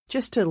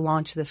just to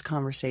launch this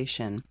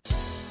conversation.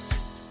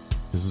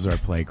 This is our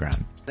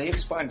playground. They have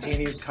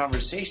spontaneous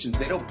conversations.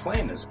 They don't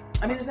plan this.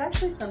 I mean, there's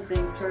actually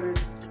something sort of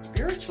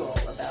spiritual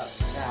about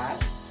that.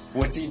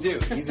 What's he do?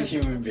 He's a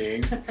human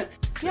being.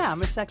 Yeah,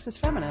 I'm a sexist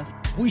feminist.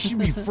 We should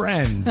be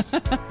friends.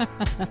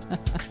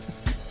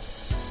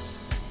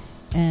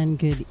 And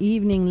good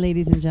evening,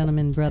 ladies and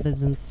gentlemen,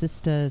 brothers and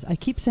sisters. I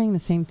keep saying the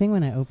same thing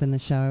when I open the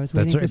show. I was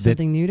waiting for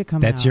something new to come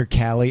out. That's your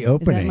Cali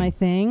opening. Is that my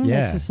thing?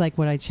 Yeah. That's just like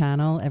what I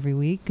channel every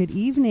week. Good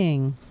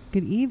evening.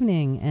 Good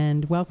evening.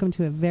 And welcome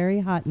to a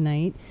very hot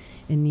night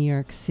in New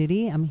York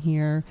City. I'm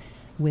here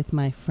with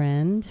my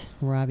friend,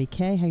 Robbie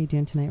K. How are you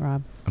doing tonight,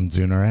 Rob? I'm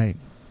doing all right.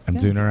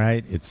 Doing all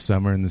right. It's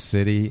summer in the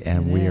city,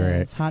 and we are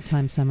at... It's hot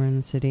time summer in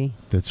the city.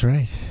 That's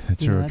right.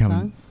 That's where we're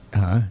coming.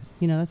 Huh?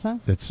 You know that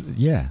song? That's,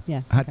 yeah.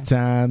 Yeah. Hot okay.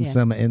 time,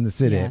 summer in the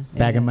city. Yeah,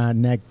 Back of my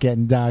neck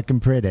getting dark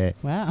and pretty.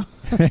 Wow.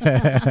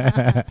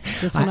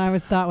 Just when I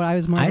thought I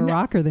was more of a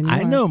rocker than you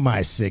I are. know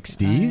my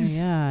 60s.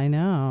 Yeah, I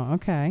know.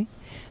 Okay.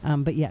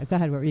 But yeah, go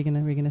ahead. What were you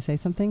gonna say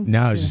something?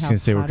 No, I was just going to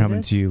say we're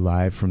coming to you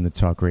live from the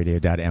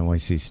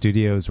talkradio.nyc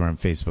studios. We're on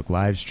Facebook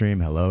live stream.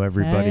 Hello,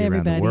 everybody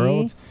around the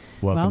world.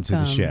 Welcome to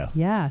the show.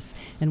 Yes.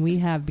 And we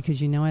have,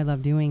 because you know I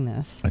love doing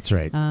this. That's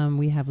right.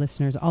 We have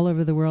listeners all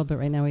over the world, but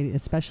right now we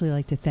especially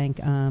like to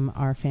thank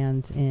our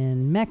fans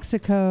in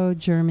Mexico,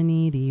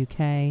 Germany, the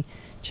UK,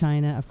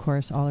 China, of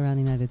course, all around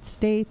the United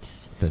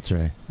States. That's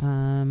right.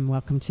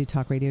 Welcome to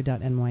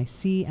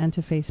talkradio.nyc and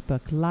to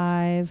Facebook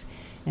Live.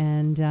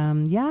 And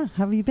how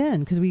have you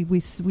been? Because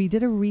we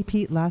did a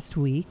repeat last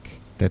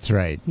week. That's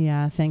right.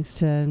 Yeah, thanks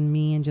to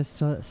me and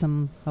just a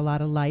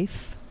lot of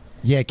life.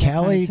 Yeah,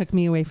 Callie took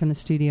me away from the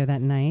studio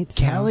that night.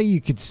 So. Callie, you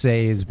could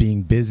say, is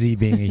being busy,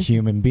 being a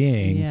human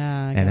being,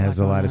 and has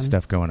a lot of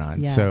stuff going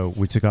on. Yes. So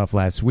we took off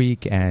last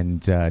week,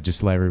 and just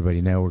to let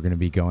everybody know, we're going to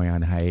be going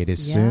on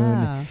hiatus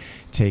soon,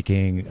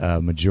 taking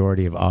a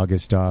majority of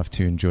August off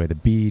to enjoy the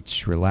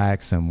beach,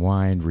 relax,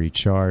 unwind,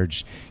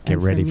 recharge, get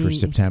ready for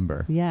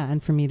September. Yeah,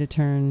 and for me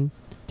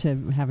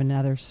to have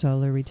another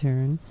solar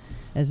return,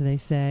 as they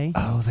say.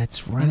 Oh,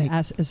 that's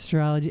right.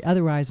 Astrology,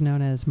 otherwise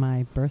known as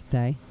my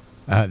birthday.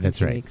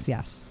 That's right. Weeks,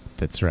 yes.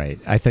 That's right.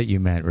 I thought you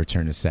meant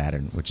Return to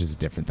Saturn, which is a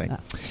different thing.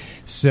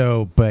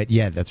 So, but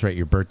yeah, that's right.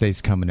 Your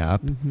birthday's coming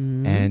up,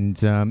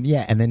 and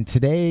and then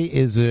today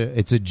is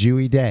it's a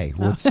Jewy day.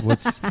 What's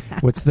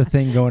the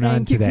thing going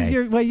on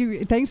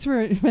today? Thanks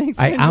for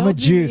I'm a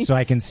Jew, so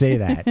I can say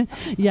that.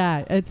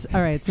 Yeah, it's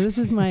all right. So this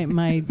is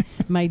my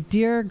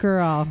dear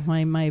girl,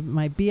 my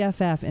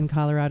BFF in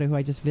Colorado, who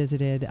I just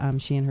visited.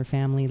 She and her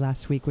family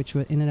last week, which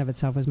in and of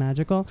itself was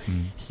magical.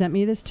 Sent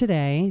me this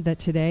today. That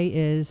today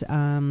is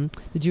the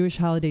Jewish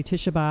holiday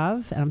Tisha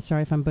B'Av, and I'm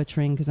sorry if I'm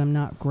butchering because I'm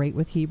not great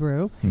with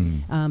Hebrew,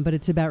 but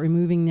it's about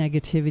removing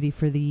negativity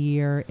for the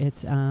year.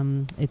 It's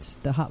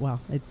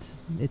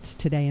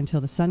today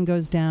until the sun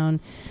goes down,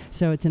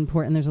 so it's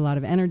important. There's a lot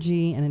of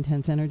energy and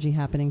intense energy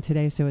happening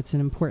today, so it's an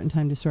important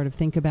time to sort of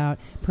think about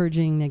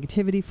purging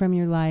negativity from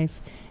your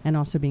life and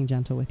also being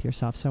gentle with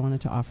yourself. So I wanted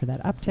to offer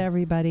that up to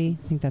everybody.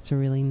 I think that's a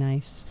really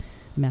nice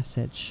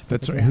message.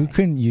 That's right. Who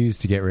couldn't use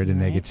to get rid of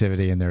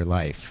negativity in their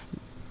life?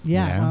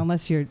 Yeah, well,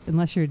 unless you're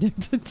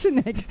addicted to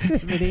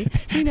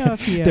negativity, you know a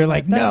few. They're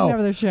like, that's no,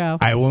 another show.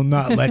 I will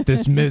not let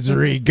this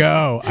misery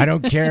go. I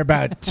don't care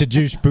about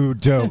Tajush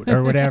Budot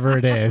or whatever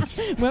it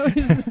is.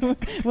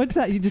 What's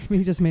that? He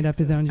just made up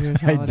his own Jewish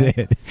holiday. I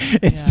did.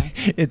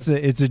 It's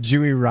a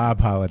Jewy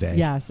Rob holiday.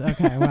 Yes.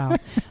 Okay. Wow.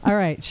 All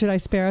right. Should I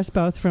spare us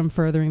both from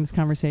furthering this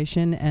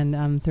conversation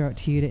and throw it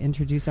to you to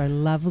introduce our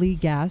lovely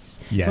guests?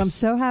 Yes. Who I'm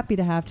so happy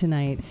to have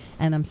tonight,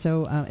 and I'm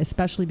so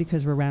especially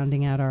because we're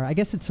rounding out I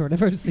guess it's sort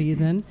of our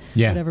season.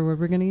 Whatever word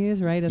we're going to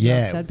use, right? As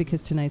Rob said,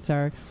 because tonight's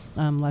our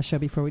last show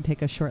before we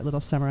take a short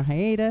little summer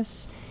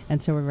hiatus.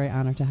 And so we're very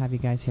honored to have you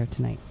guys here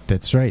tonight.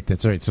 That's right.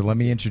 So let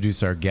me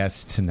introduce our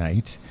guest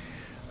tonight.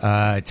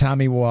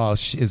 Tommy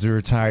Walsh is a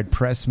retired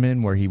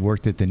pressman where he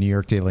worked at the New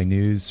York Daily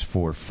News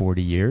for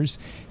 40 years.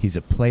 He's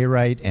a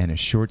playwright and a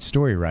short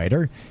story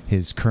writer.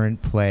 His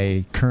current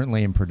play,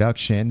 currently in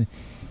production,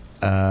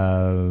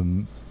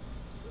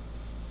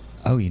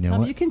 you know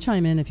what? You can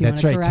chime in if you want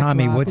to. That's right,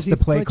 Tommy. Rob, what's the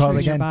play called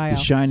again? The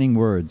Shining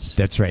Words.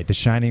 That's right, The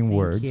Shining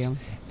Words. You.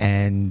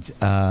 And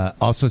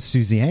also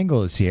Suzie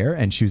Engel is here,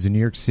 and she was a New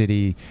York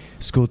City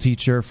school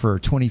teacher for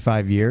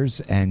 25 years,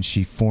 and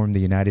she formed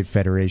the United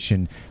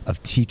Federation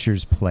of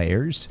Teachers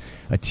Players,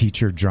 a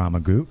teacher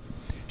drama group.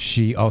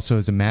 She also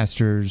has a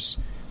master's.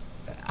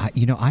 I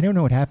don't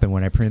know what happened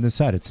when I printed this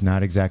out. It's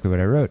not exactly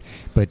what I wrote,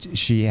 but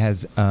she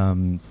has a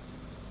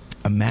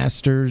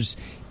master's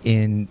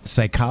in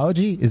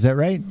psychology. Is that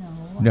right?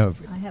 No.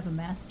 I have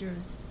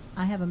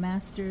a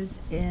master's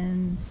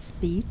in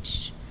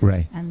speech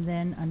Right. and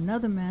then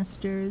another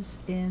master's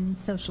in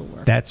social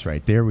work. That's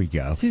right. There we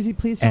go. Susie,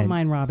 please don't And-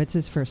 mind Rob. It's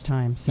his first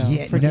time, so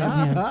Yeah, forgive no.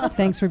 him.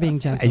 Thanks for being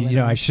gentle. with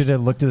I him. should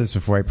have looked at this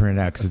before I printed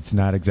it out because it's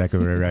not exactly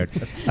what I wrote.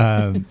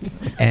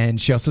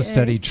 And she also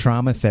studied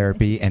trauma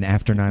therapy, and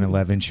after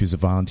 9/11, she was a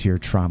volunteer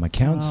trauma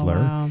counselor.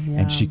 Oh, wow.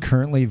 Yeah. And she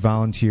currently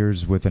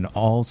volunteers with an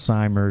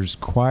Alzheimer's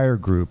choir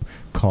group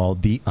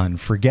called the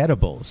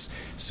Unforgettables.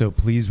 So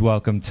please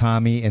welcome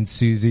Tommy and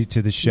Susie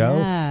to the show.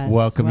 Yes.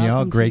 Welcome y'all.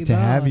 Welcome Great to you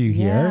have both. you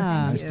here.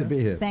 Yeah. Nice to be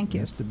here. Thank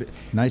you.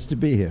 Nice to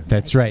be here.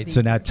 That's Nice to right. be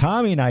So now here.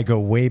 Tommy and I go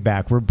way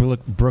back. We're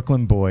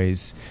Brooklyn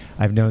boys.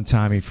 I've known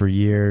Tommy for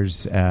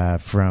years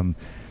from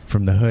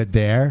the hood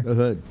there. The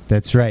hood.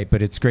 That's right.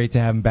 But it's great to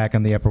have him back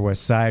on the Upper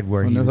West Side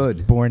where From he the was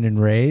hood. born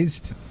and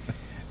raised.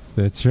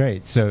 That's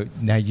right. So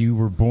now you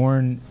were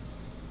born.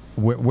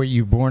 Were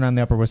you born on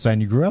the Upper West Side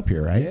and you grew up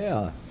here, right?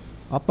 Yeah.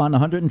 Up on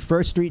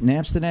 101st Street and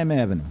Amsterdam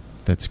Avenue.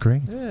 That's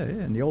great. Yeah,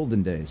 in the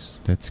olden days.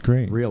 That's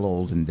great. Real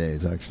olden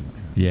days, actually.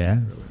 Yeah.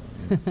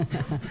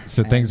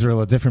 So things were a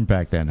little different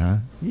back then, huh?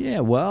 Yeah,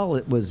 well,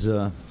 it was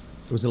a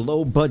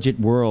low-budget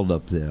world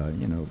up there.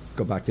 You know,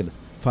 go back to the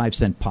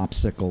 5-cent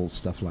popsicles,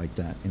 stuff like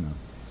that, you know.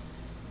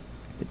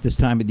 At this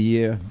time of the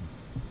year,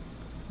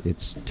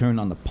 it's turn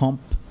on the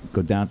pump,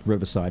 go down to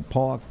Riverside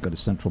Park, go to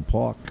Central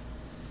Park,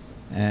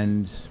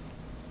 and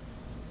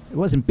it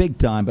wasn't big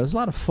time, but it was a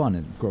lot of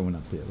fun growing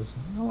up there. There was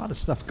a lot of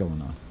stuff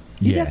going on.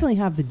 You Yeah. definitely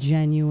have the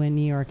genuine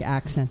New York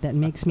accent that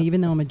makes me,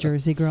 even though I'm a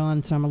Jersey girl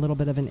and so I'm a little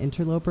bit of an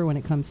interloper when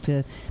it comes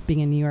to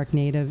being a New York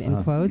native,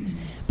 in quotes.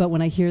 But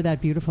when I hear that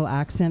beautiful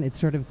accent, it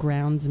sort of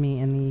grounds me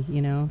in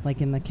the,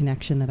 like in the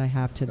connection that I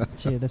have to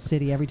the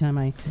city. Every time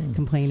I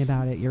complain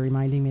about it, you're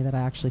reminding me that I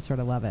actually sort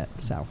of love it.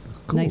 So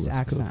Cool, nice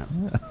that's cool.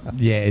 accent.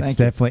 Yeah, it's Thank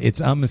you. definitely, it's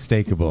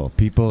unmistakable.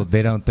 People,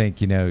 they don't think,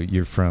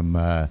 you're from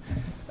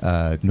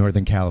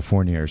Northern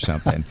California or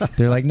something.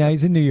 They're like, no,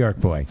 he's a New York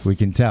boy. We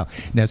can tell.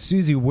 Now,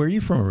 Susie, where are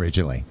you from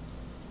originally?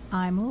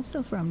 I'm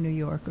also from New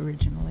York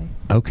originally.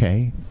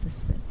 Okay.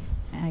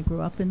 I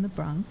grew up in the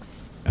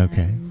Bronx.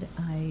 Okay.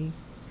 And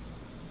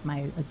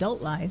my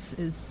adult life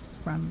is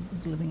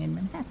living in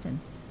Manhattan,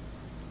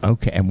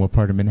 Okay. And what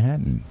part of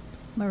Manhattan?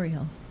 Murray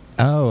Hill.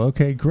 Oh,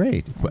 okay,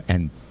 great.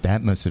 And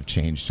that must have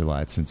changed a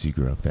lot since you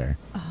grew up there.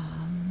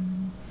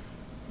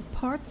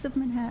 Parts of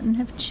Manhattan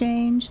have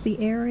changed. The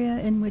area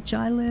in which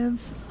I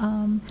live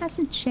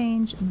hasn't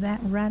changed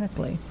that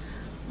radically.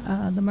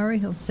 The Murray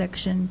Hill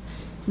section,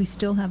 we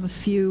still have a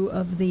few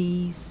of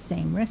the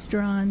same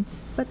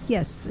restaurants, but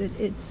yes,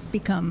 it's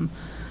become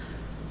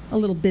a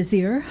little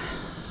busier,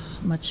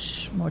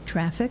 much more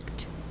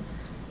trafficked.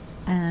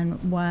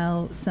 And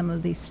while some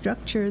of the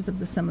structures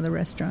of some of the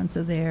restaurants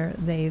are there,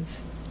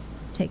 they've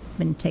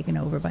been taken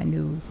over by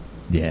new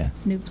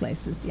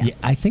places. Yeah,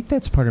 I think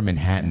that's part of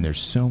Manhattan. There's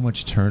so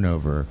much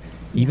turnover.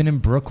 Even in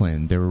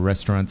Brooklyn, there were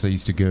restaurants I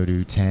used to go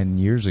to 10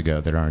 years ago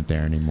that aren't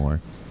there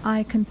anymore.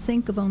 I can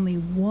think of only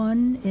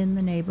one in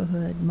the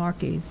neighborhood,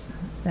 Marky's,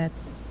 that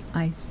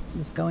I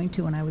was going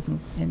to when I was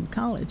in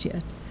college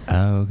yet.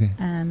 Oh, okay.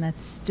 And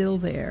that's still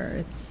there.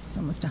 It's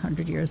almost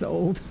 100 years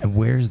old. And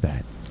where's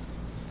that?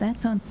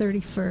 That's on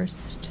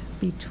 31st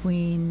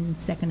between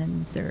 2nd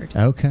and 3rd.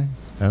 Okay.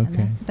 And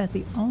that's about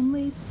the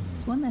only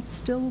one that's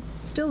still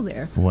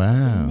there.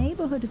 Wow. The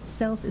neighborhood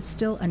itself is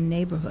still a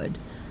neighborhood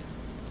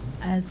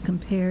as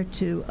compared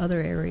to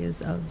other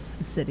areas of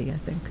the city, I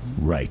think.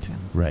 Right.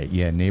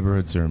 Yeah,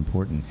 neighborhoods are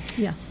important.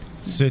 Yeah.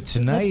 So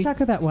tonight, Let's talk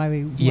about why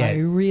we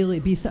really,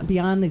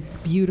 beyond the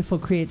beautiful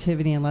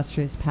creativity and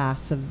illustrious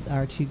pasts of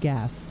our two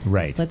guests.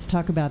 Right. Let's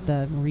talk about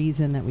the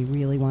reason that we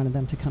really wanted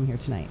them to come here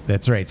tonight.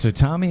 That's right. So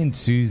Tommy and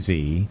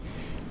Susie,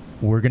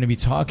 we're going to be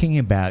talking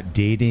about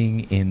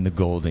dating in the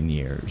golden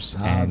years.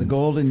 The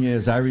golden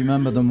years. I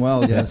remember them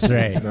well. Yes. That's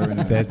right. Very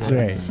nice. That's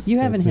right. You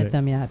haven't That's hit right.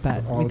 them yet,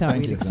 but we thought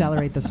thank we'd you.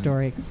 accelerate the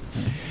story.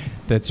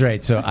 That's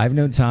right. So I've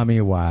known Tommy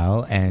a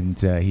while, and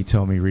he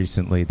told me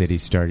recently that he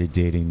started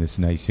dating this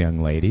nice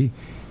young lady.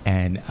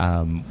 And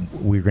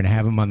we were going to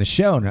have him on the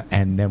show.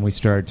 And then we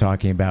started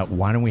talking about,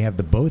 why don't we have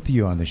the both of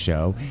you on the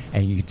show,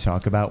 and you can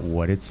talk about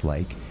what it's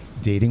like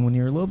dating when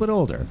you're a little bit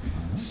older.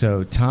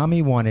 So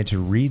Tommy wanted to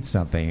read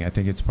something. I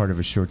think it's part of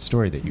a short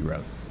story that you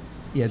wrote.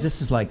 Yeah,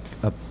 this is like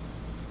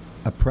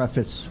a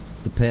preface,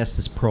 the past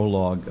is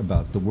prologue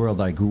about the world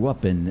I grew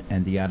up in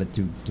and the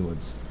attitude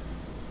towards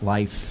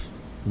life,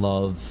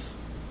 love,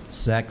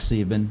 sex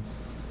even.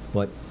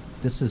 But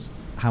this is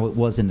how it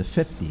was in the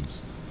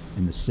 50s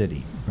in the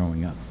city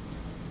growing up.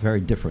 Very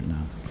different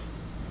now.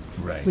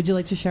 Right. Would you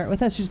like to share it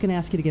with us? Just going to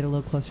ask you to get a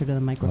little closer to the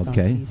microphone,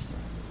 Okay. please.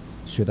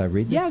 Should I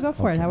read this? Yeah, go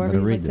for it. Okay, However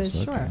I'm gonna you'd read like to.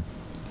 this. Sure.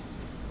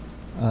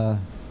 Okay.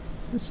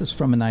 This is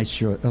from a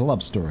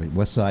love story,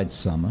 West Side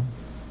Summer.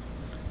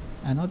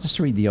 And I'll just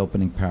read the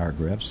opening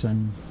paragraphs,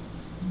 and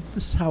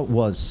this is how it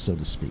was, so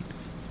to speak.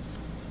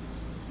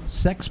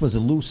 Sex was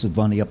elusive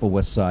on the Upper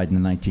West Side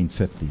in the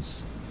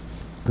 1950s.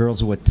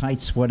 Girls wore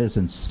tight sweaters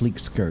and sleek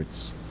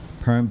skirts,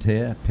 permed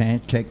hair,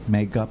 pancake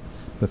makeup,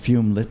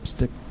 perfumed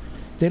lipstick.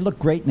 They looked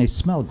great and they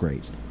smelled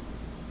great,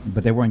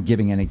 but they weren't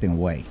giving anything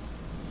away.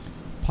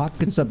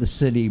 Pockets of the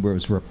city were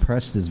as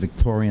repressed as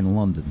Victorian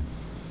London.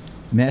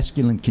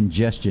 Masculine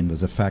congestion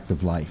was a fact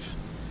of life.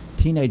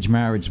 Teenage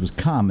marriage was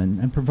common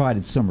and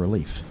provided some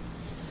relief.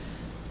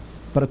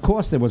 But of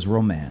course there was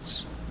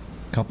romance.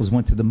 Couples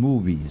went to the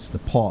movies, the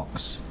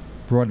parks.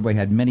 Broadway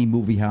had many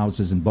movie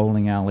houses and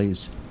bowling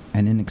alleys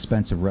and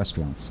inexpensive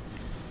restaurants.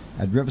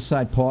 At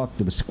Riverside Park,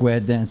 there was square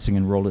dancing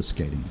and roller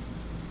skating.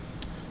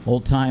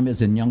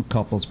 Old-timers and young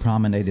couples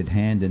promenaded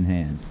hand in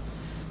hand,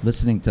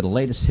 listening to the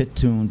latest hit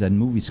tunes and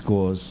movie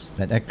scores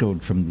that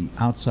echoed from the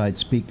outside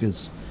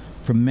speakers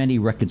from many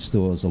record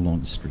stores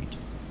along the street.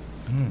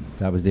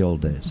 That was the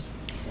old days.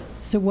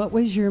 So what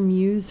was your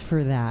muse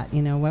for that?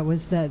 What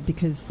was that?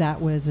 Because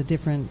that was a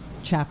different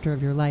chapter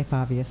of your life,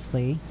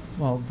 obviously.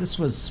 Well, this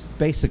was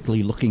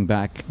basically looking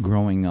back,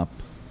 growing up,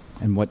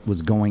 and what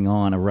was going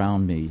on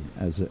around me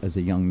as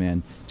a young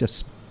man.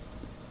 Just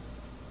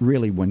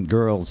really when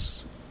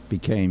girls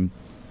became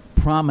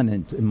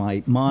prominent in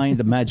my mind,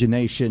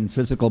 imagination,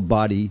 physical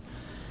body,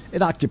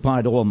 it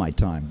occupied all my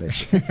time,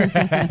 basically.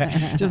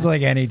 Just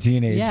like any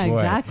teenage boy.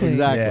 Exactly.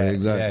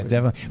 Yeah,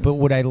 definitely. But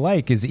what I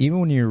like is even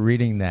when you're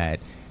reading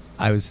that,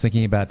 I was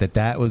thinking about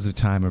that was a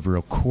time of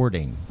real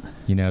courting.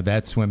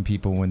 That's when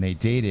people, when they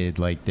dated,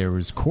 like there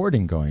was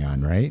courting going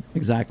on, right?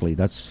 Exactly.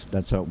 That's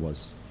how it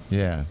was.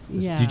 Yeah.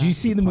 Yeah. Did you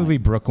see the movie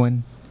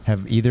Brooklyn?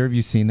 Have either of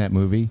you seen that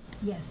movie?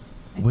 Yes.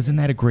 Wasn't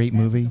that a great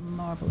movie? Was a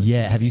marvelous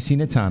Yeah. movie. Have you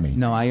seen it, Tommy?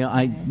 No,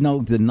 I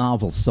know the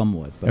novel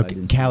somewhat, but I Okay.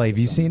 didn't Callie, see have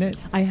you seen it?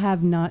 I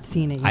have not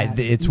seen it yet.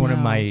 It's one of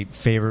No. my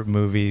favorite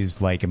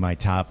movies, like in my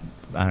top,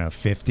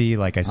 50.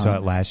 Like I saw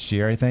it last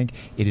year, I think.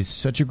 It is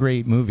such a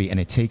great movie, and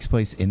it takes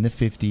place in the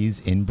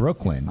 50s in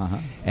Brooklyn.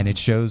 And it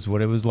shows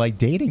what it was like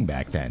dating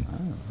back then.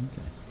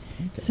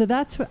 So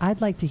that's what I'd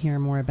like to hear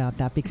more about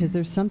that, because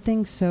there's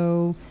something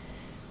so.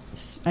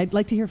 I'd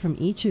like to hear from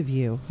each of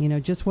you.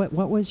 Just what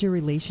was your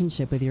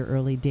relationship with your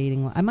early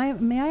dating?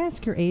 May I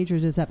ask your age, or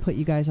does that put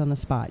you guys on the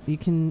spot? You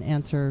can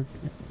answer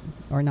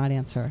or not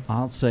answer.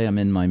 I'll say I'm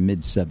in my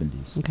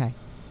mid-70s. Okay.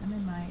 I'm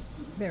in my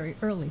very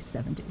early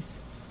 70s.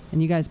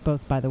 And you guys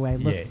both, by the way,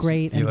 look Yeah,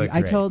 great. you And look I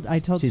great. told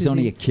She's Suzie,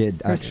 only a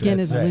kid. her actually. skin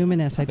is That's right.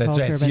 luminous. I That's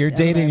told right. her. So but you're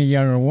dating a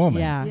younger woman.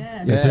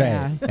 Yeah. That's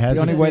Yeah. right. That's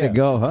the only way to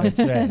go, huh? That's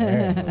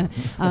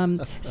right.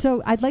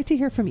 So I'd like to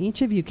hear from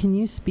each of you. Can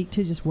you speak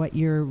to just what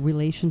your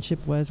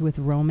relationship was with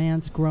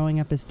romance growing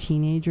up as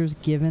teenagers,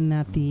 given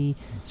that the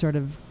sort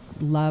of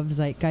love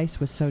zeitgeist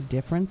was so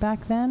different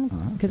back then?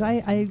 Because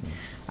I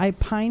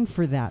pine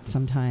for that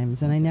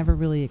sometimes, and I never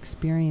really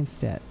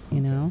experienced it,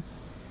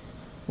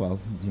 Well,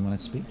 do you want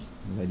to speak?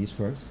 Ladies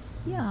first.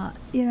 Yeah,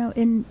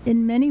 in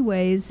many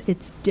ways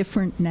it's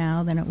different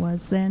now than it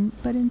was then,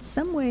 but in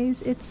some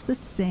ways it's the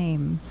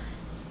same.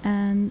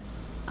 And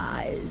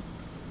I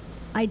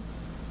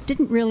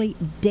didn't really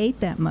date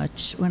that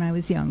much when I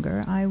was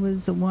younger. I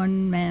was a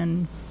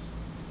one-man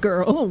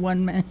girl,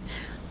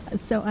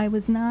 so I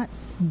was not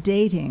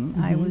dating.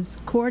 I was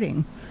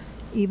courting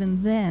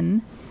even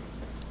then.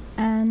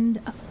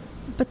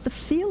 But the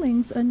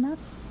feelings are not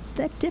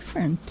that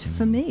different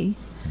for me.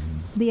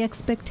 The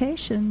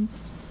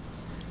expectations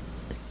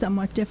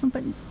somewhat different,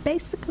 but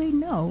basically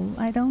no,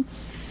 I don't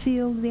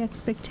feel the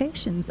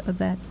expectations are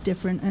that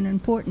different and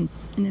important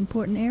in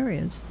important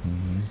areas.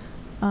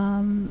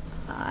 When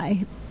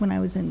I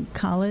was in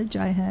college,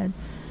 I had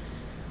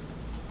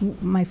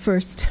my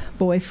first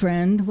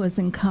boyfriend was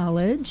in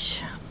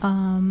college.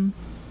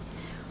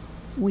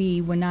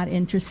 We were not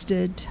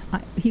interested.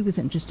 He was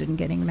interested in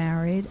getting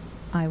married.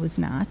 I was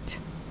not.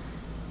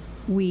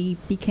 We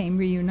became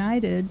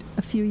reunited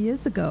a few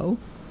years ago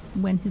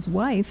when his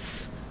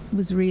wife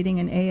was reading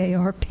an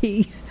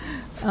AARP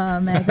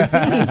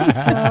magazine.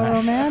 So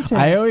romantic.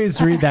 I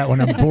always read that when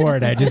I'm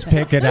bored. I just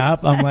pick it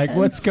up. I'm like,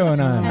 what's going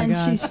on? And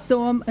she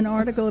saw an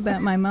article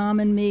about my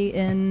mom and me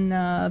in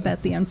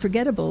about the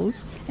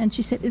Unforgettables, and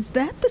she said, "Is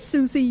that the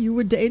Suzie you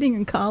were dating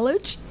in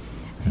college?"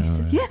 He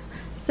says, "Yeah."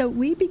 So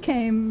we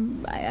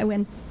became. I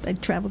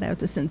traveled out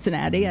to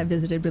Cincinnati. I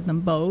visited with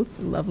them both.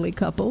 Lovely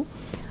couple.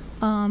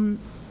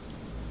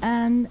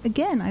 And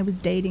again, I was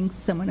dating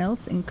someone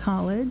else in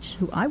college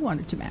who I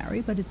wanted to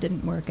marry, but it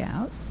didn't work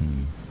out.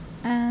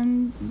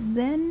 And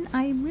then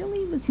I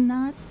really was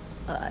not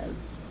a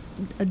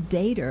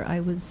dater. I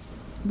was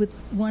with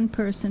one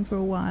person for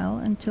a while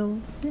until,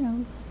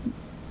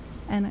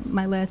 and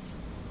my last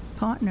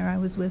partner I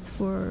was with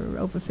for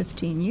over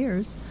 15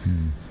 years,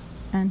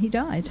 and he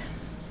died.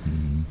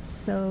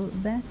 So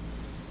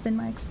that's been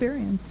my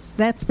experience.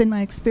 That's been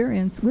my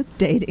experience with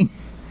dating.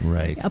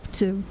 Right. Up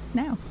to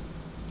now.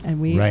 And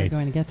we are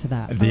going to get to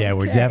that. Yeah,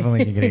 we're Okay.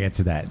 definitely going to get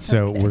to that.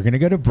 So we're going to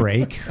go to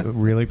break.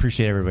 Really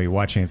appreciate everybody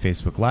watching on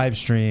Facebook live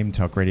stream,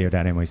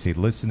 talkradio.nyc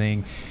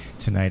listening.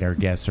 Tonight our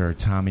guests are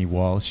Tommy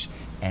Walsh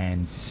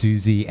and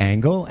Suzie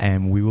Engel,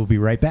 and we will be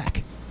right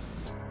back.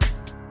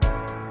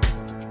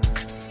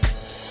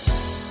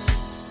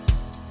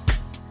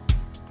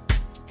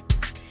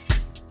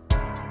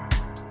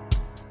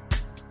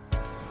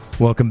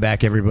 Welcome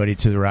back, everybody,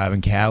 to the Rob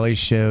and Callie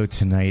Show.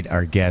 Tonight,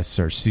 our guests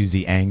are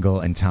Suzie Engel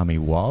and Tommy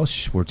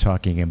Walsh. We're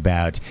talking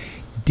about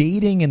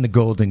dating in the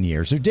golden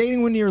years, or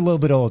dating when you're a little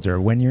bit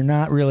older, when you're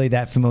not really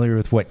that familiar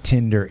with what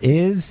Tinder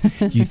is,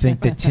 you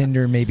think that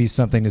Tinder may be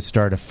something to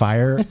start a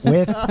fire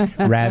with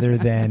rather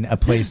than a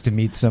place to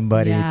meet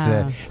somebody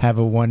to have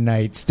a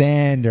one-night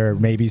stand or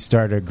maybe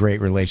start a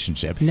great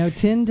relationship. No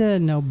Tinder,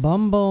 no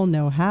Bumble,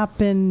 no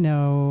Happen,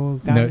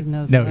 no God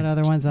knows what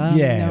other ones I don't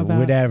know about.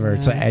 Whatever. Yeah.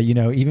 It's like,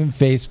 even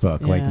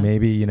Facebook. Like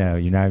maybe, you're not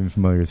even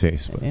familiar with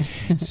Facebook.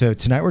 So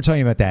tonight we're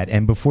talking about that.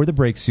 And before the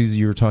break, Suzie,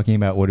 you were talking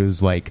about what it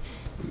was like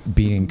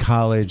being in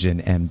college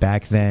and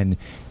back then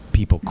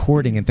people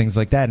courting and things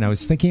like that. And I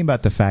was thinking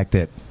about the fact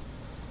that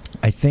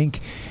I think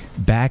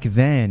back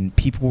then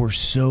people were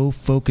so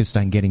focused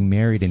on getting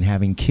married and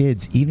having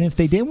kids, even if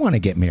they didn't want to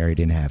get married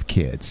and have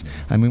kids.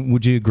 I mean,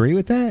 would you agree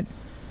with that?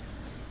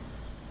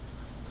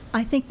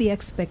 I think the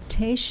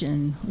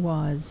expectation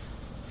was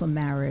for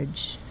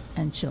marriage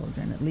and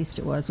children. At least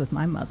it was with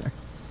my mother.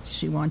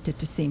 She wanted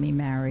to see me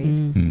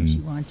married. Mm. She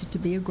wanted to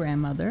be a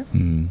grandmother.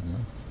 Mm.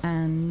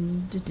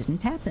 And it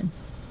didn't happen.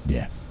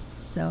 Yeah.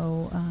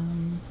 So,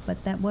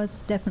 but that was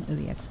definitely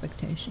the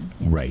expectation.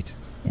 Yes. Right.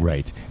 Yes.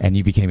 Right. And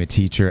you became a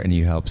teacher and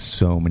you helped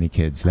so many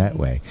kids that I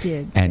way.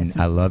 did. And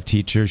definitely. I love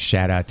teachers.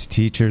 Shout out to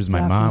teachers.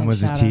 My mom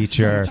was a Shout out to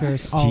teacher.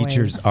 teachers, always.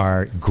 Teachers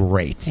are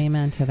great.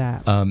 Amen to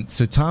that.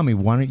 So, Tommy,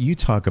 why don't you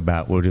talk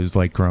about what it was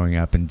like growing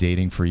up and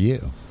dating for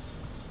you?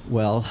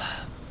 Well,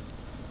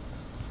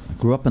 I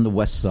grew up on the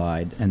West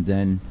Side, and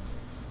then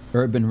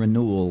Urban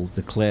Renewal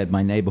declared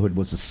my neighborhood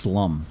was a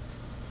slum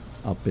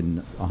up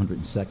in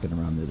 102nd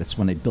around there. That's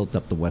when they built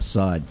up the West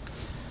Side.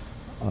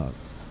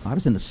 I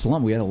was in the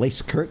slum. We had a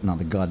lace curtain on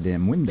the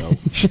goddamn window.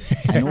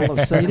 And all of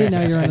a sudden, You didn't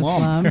know you were in a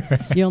slum. slum.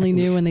 You only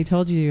knew when they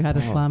told you had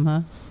a slum,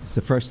 huh? It's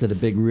the first of the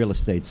big real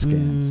estate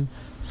scams.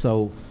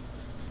 So,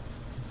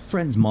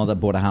 friend's mother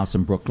bought a house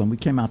in Brooklyn. We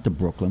came out to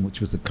Brooklyn,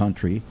 which was the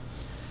country.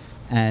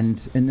 And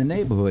in the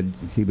neighborhood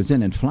he was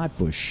in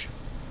Flatbush,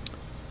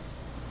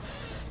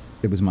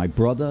 it was my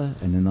brother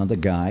and another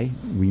guy.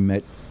 We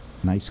met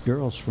nice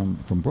girls from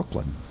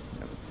Brooklyn.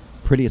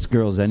 Prettiest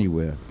girls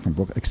anywhere from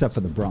Brooklyn, except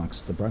for the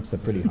Bronx. The Bronx, they're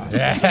pretty hot.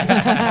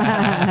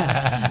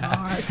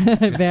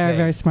 Very,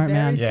 very smart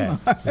man. Yeah.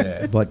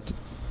 But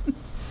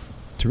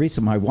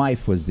Teresa, my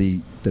wife, was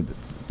the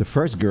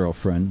first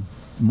girlfriend,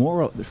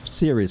 more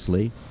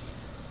seriously,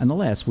 and the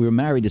last. We were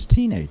married as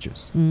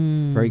teenagers.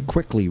 Very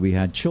quickly, we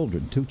had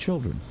children, 2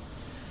 children.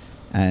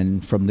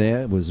 And from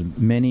there, it was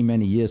many,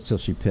 many years till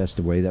she passed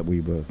away that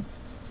we were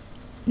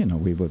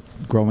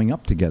growing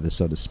up together,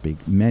 so to speak.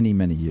 Many,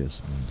 many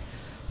years.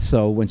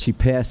 So when she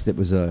passed, it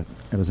was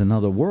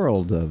another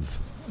world of,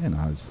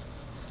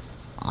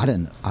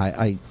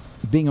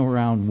 being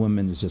around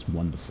women is just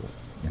wonderful,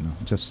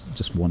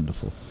 just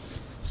wonderful.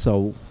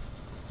 So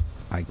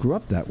I grew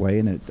up that way,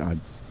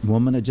 and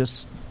women are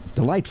just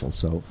delightful.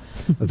 So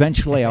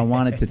eventually I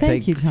wanted to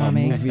Thank take you,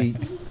 Tommy. a movie.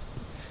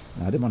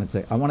 I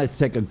wanted to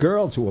take a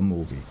girl to a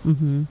movie,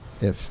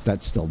 if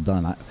that's still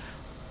done.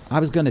 I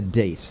was going to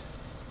date,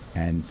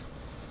 and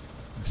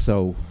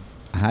so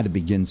I had to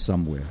begin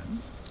somewhere.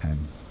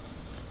 And,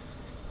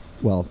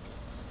 well,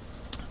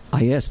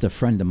 I asked a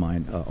friend of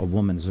mine, a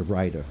woman who's a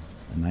writer,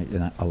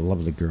 and a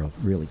lovely girl,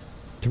 really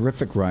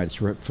terrific writer.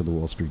 She wrote for the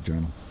Wall Street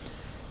Journal.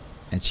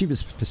 And she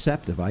was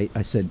perceptive. I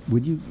said,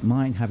 would you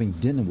mind having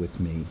dinner with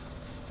me,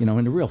 in a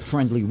real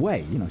friendly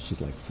way?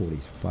 She's like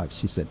 45.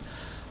 She said,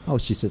 oh,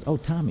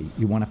 Tommy,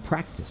 you want to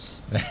practice?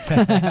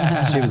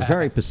 She was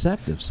very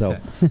perceptive. So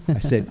I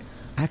said,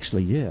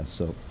 actually, yeah.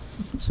 So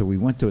we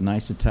went to a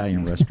nice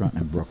Italian restaurant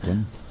in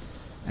Brooklyn,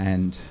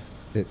 and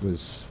it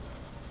was,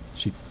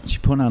 she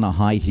put on her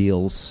high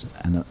heels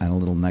and a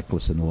little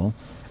necklace and all,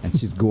 and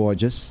she's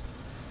gorgeous.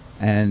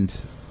 And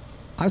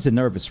I was a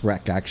nervous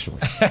wreck,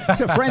 actually.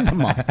 She's a friend of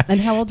mine. And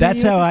how old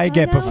That's were you how at I this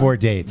get time now? before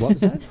dates. What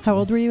was that? How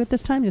old were you at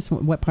this time? Just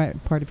what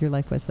part of your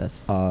life was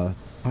this? I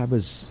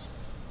was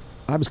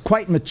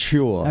quite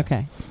mature.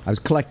 Okay. I was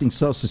collecting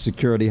Social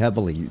Security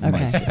heavily. you might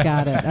Okay. say.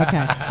 Got it.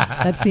 Okay.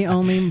 That's the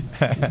only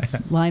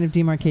line of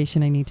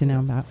demarcation I need to know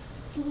about.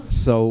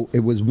 So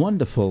it was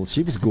wonderful.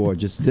 She was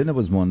gorgeous. Dinner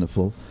was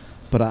wonderful.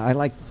 But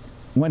I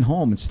went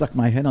home and stuck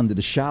my head under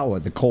the shower,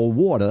 the cold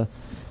water,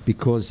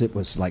 because it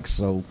was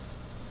so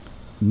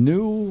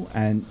new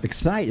and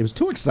exciting. It was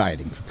too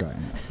exciting for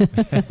crying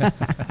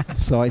out.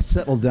 So I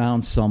settled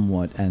down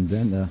somewhat, and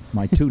then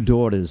my 2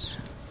 daughters,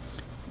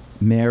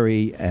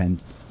 Mary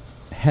and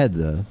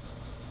Heather,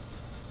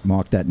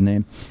 mark that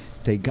name,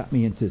 they got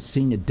me into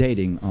senior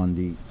dating on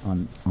the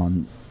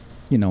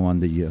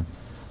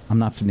I'm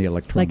not from the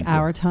electronic. Like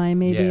Our Time,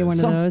 maybe, one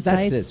of those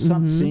that's sites?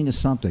 it. Senior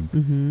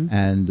something.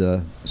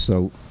 And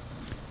so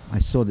I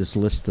saw this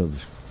list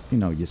of,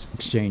 just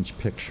exchange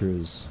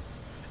pictures,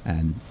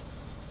 and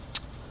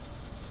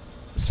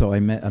so I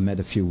met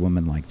a few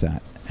women like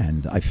that,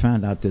 and I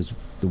found out the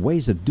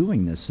ways of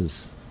doing this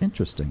is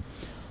interesting.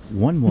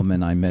 One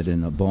woman I met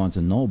in a Barnes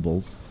and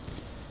Nobles,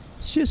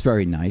 she was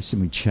very nice,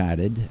 and we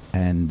chatted,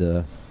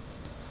 and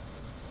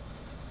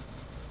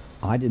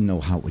I didn't know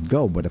how it would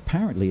go, but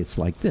apparently it's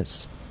like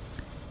this.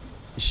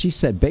 She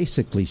said,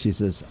 basically, she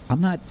says,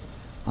 I'm not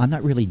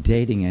really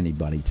dating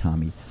anybody,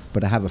 Tommy,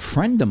 but I have a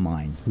friend of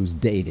mine who's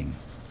dating.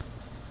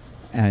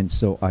 And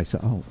so I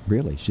said, oh,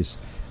 really?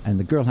 And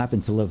the girl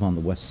happened to live on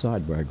the west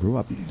side where I grew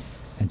up,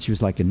 and she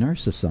was like a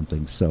nurse or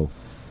something. So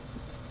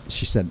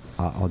she said,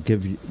 I'll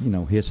give you,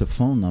 here's her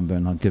phone number,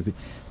 and I'll give you.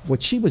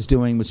 What she was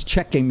doing was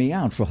checking me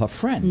out for her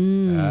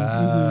friend.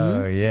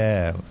 Oh,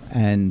 yeah.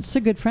 And It's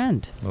a good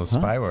friend. A little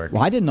spy work.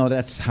 Well, I didn't know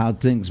that's how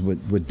things were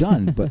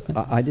done, but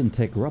I didn't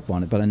take her up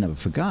on it, but I never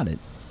forgot it.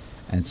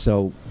 And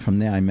so from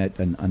there I met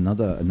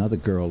another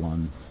girl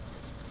on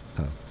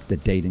the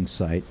dating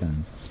site,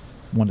 and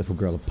wonderful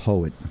girl, a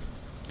poet.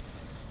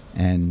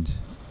 And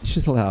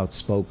she's a little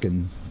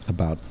outspoken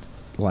about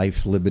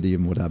life, liberty,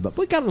 and whatever. But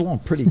we got along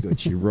pretty good.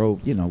 She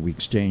wrote, we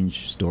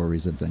exchanged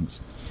stories and things.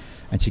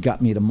 And she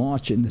got me to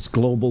march in this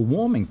global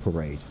warming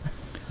parade.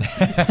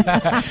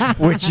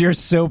 Which you're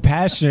so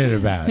passionate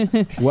about.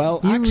 Well,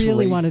 You actually,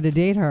 really wanted to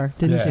date her,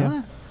 didn't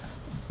Yeah.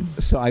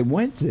 you? So I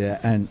went there,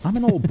 and I'm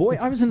an old boy.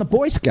 I was in the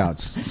Boy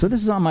Scouts, so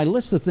this is on my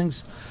list of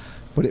things.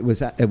 But it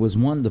was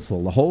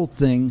wonderful. The whole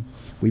thing.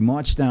 We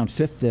marched down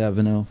Fifth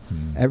Avenue.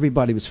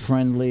 Everybody was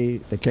friendly.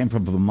 They came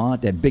from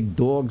Vermont. They had big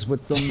dogs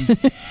with them.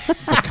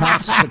 the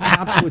cops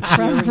were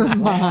cheering. From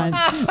Vermont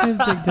with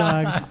big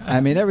dogs.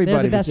 I mean,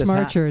 everybody They're the was best just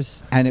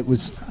marchers. and it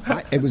was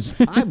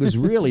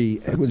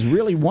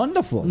really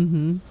wonderful.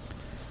 Mm-hmm.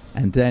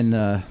 And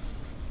then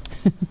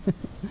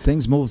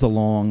things moved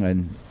along,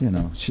 and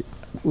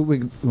we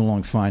went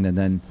along fine, and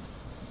then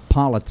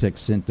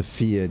politics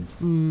interfered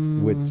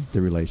with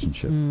the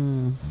relationship.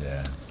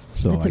 Yeah.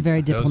 So That's a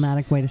very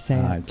diplomatic way to say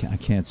it. I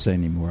can't say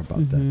any more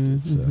about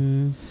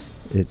that.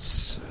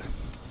 It's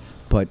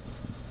but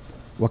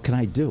what can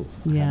I do?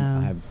 Yeah.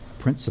 I have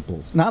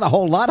principles. Not a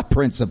whole lot of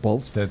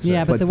principles. That's Yeah,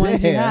 right. but the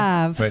ones you there-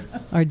 have but-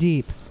 are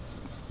deep.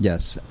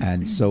 Yes,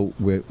 and so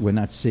we're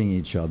not seeing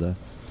each other.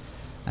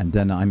 And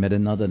then I met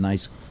another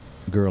nice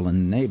girl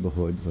in the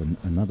neighborhood,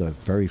 another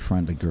very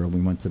friendly girl. We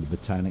went to the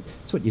botanic.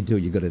 That's what you do.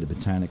 You go to the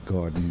botanic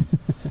garden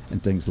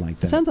and things like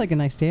that. Sounds like a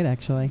nice date,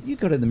 actually. You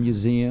go to the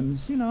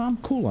museums. I'm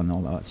cool on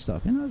all that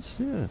stuff. It's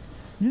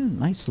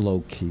nice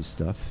low key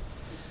stuff.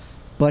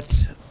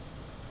 But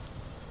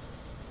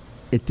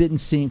it didn't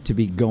seem to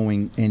be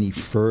going any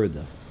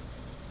further.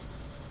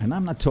 And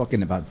I'm not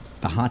talking about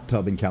the hot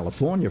tub in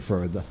California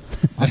further.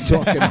 I'm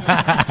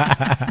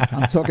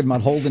talking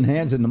about holding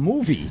hands in the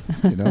movie,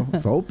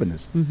 for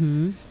openness.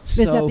 Mm-hmm.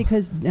 So, Is that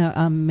because,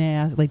 may I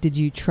ask, did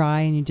you try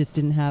and you just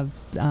didn't have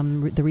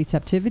the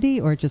receptivity,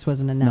 or it just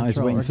wasn't a natural, no, I was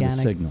waiting organic? for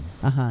the signal.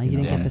 You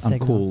didn't get the I'm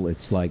signal. cool.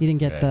 It's like You didn't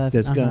get the.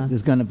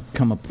 there's gonna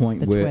come a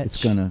point The where twitch.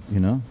 it's gonna,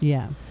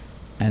 Yeah.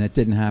 and it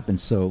didn't happen.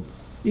 So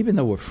even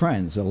though we're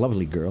friends, a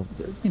lovely girl,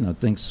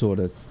 things sort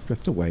of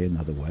drift away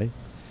another way.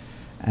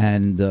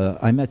 And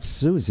I met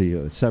Suzie,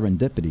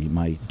 serendipity.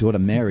 My daughter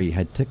Mary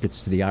had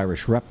tickets to the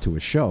Irish Rep to a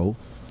show,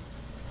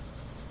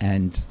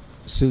 and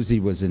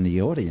Suzie was in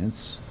the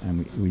audience,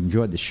 and we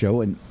enjoyed the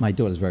show. And my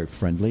daughter's very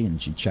friendly,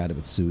 and she chatted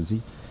with Suzie,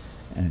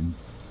 and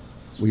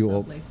we all.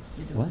 Lovely.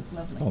 Your What? daughter's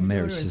lovely. Oh, Your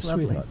Mary's daughter is a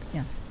lovely. sweetheart.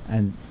 Yeah.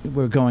 And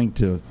we're going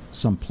to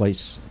some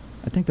place.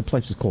 I think the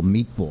place is called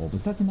Meatball.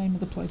 Was that the name of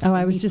the place? Oh,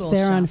 I was just Meatball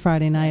there on shop.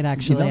 Friday night, Yes.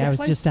 actually. You know that I was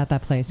place? just at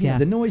that place, yeah.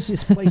 The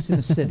noisiest place in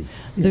the city.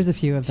 Yeah. There's a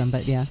few of them,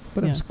 but yeah.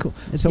 But it yeah. was cool.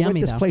 It's So we yummy, went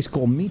to this though. place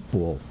called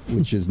Meatball,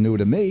 which is new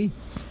to me.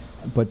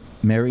 But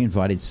Mary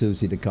invited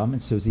Suzie to come,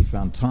 and Suzie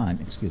found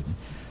time,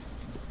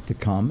 to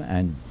come,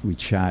 and we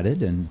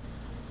chatted and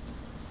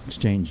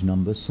exchanged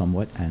numbers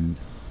somewhat. And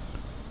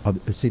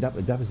see, that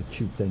was a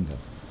cute thing, though.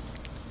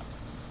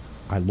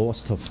 I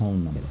lost her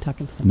phone number.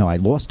 Talking to No, I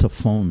lost her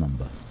phone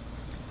number,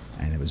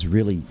 and it was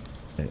really,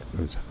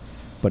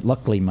 But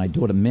luckily, my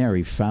daughter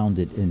Mary found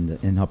it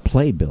in her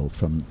playbill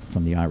from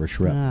the Irish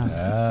Rep.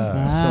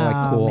 Ah. So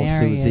I called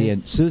Mary Suzie, is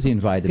and Suzie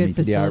invited good me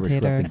to the Irish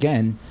Rep facilitator.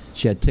 again.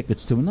 She had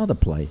tickets to another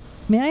play.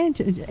 May I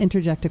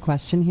interject a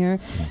question here?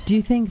 Do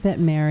you think that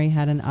Mary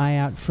had an eye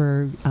out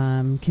for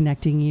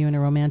connecting you in a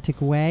romantic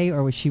way,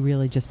 or was she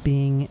really just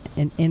being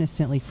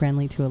innocently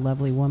friendly to a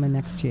lovely woman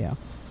next to you?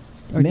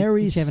 Or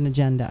did she have an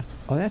agenda?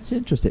 Oh, that's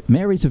interesting.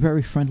 Mary's a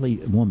very friendly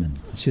woman.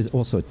 She's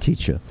also a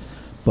teacher.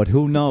 But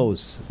who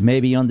knows?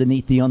 Maybe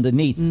underneath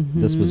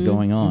this was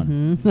going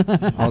on.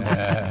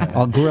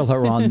 I'll grill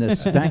her on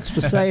this. Thanks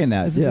for saying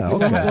that. Yeah, okay.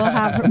 We'll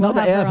have her,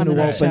 Another we'll have her on avenue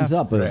the next opens show.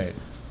 up of Right.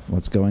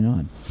 what's going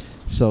on.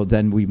 So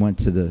then we went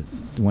to the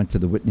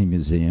Whitney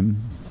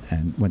Museum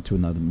and went to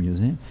another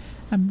museum,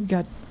 and we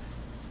got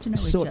To know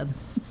So- each other.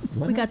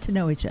 We got to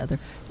know each other.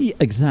 yeah,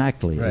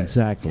 exactly.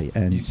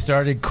 And You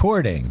started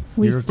courting.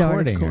 We you were started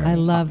courting her. courting. I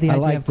love the I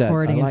idea like of that.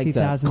 courting I like in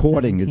that.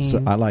 2017.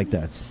 Courting. I like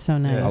that. So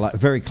nice. Yeah.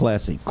 Very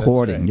classy. That's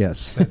Courting, right.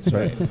 yes. That's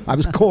right. I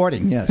was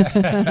courting, yes.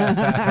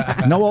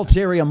 No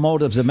ulterior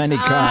motives of any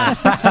kind.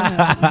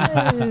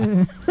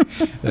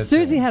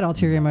 Suzie had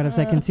ulterior motives,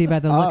 I can see by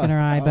the look in her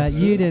eye, but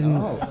you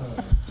didn't.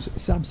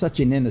 So I'm such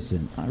an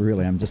innocent.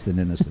 I'm just an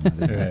innocent. I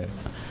didn't know. Right.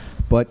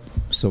 But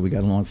so we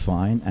got along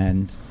fine,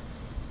 and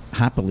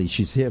happily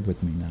she's here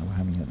with me now.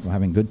 We're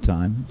having a good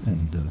time,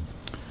 and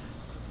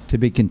to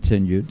be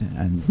continued.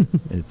 And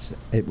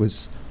it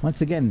was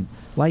once again,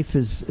 life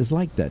is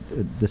like that.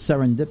 The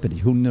serendipity.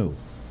 Who knew?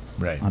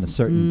 Right. On a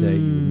certain day,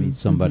 you would meet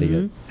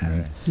somebody.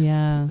 And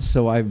Yeah.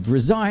 So I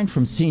resigned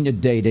from senior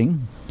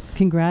dating.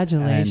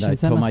 Congratulations. And I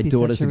That told must my be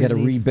daughters such to get a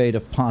relief. rebate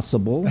if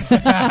possible. Oh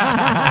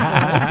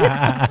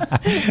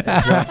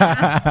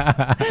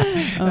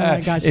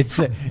my gosh. It's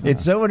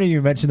so funny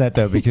you mentioned that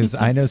though, because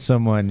I know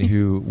someone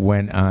who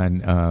went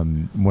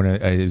on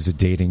it was a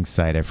dating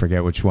site, I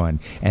forget which one,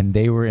 and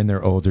they were in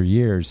their older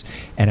years,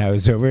 and I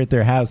was over at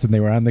their house and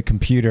they were on the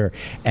computer,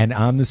 and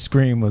on the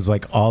screen was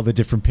like all the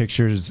different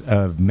pictures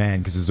of men,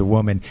 because there's a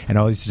woman and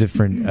all these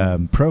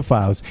different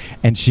profiles,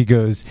 and she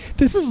goes,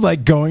 "This is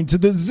like going to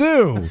the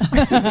zoo."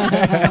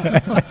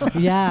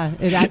 Yeah,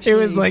 it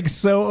was like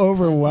so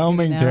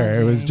overwhelming to her.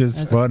 It was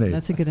just funny.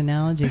 That's a good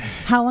analogy.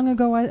 How long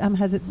ago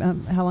has it?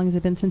 How long has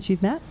it been since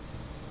you've met?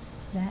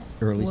 That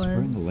Early was,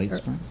 spring, late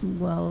spring?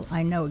 Well,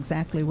 I know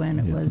exactly when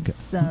it Yeah,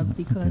 was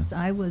because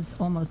I was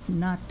almost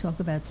not talk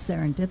about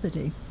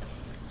serendipity.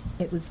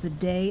 It was the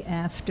day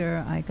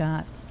after I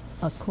got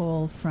a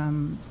call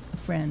from a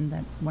friend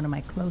that one of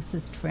my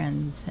closest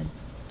friends had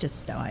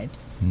just died.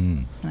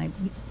 Mm. And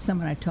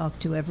someone I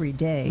talked to every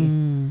day.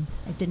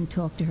 I didn't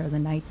talk to her the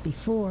night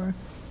before,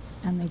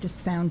 and they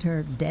just found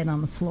her dead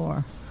on the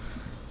floor.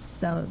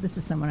 So this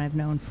is someone I've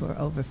known for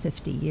over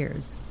 50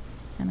 years.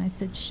 And I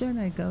said, should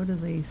I go to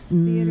the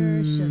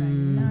theater? Should I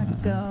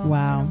not go?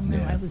 Wow. I don't know.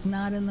 Yeah. I was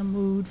not in the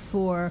mood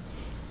for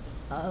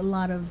a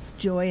lot of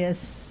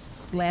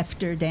joyous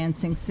laughter,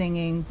 dancing,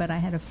 singing, but I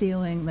had a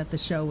feeling that the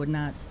show would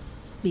not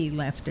be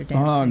laughter,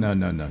 dancing. Oh, no.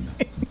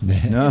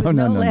 There was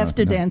no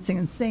laughter, no. dancing,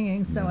 and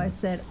singing. So I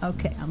said,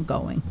 okay, I'm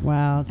going.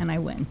 Wow. And I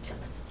went.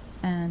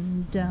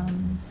 And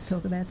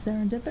talk about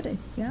serendipity.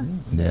 Yeah.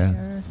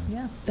 Yeah.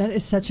 Yeah. That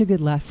is such a good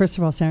laugh. First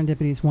of all,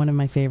 serendipity is one of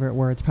my favorite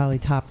words, probably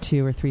top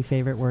 2 or 3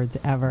 favorite words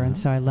ever. And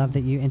so I love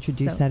that you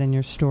introduced So that in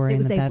your story. It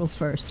was and April that's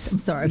 1st. I'm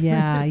sorry.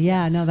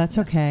 Yeah, no, that's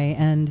okay.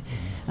 And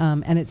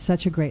it's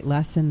such a great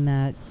lesson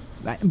that.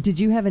 Did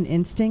you have an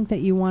instinct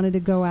that you wanted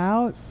to go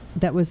out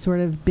that was sort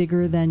of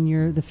bigger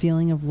than the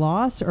feeling of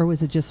loss, or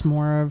was it just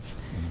more of,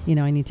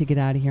 I need to get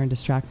out of here and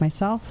distract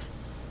myself?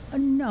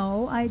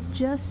 No, I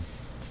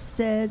just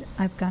said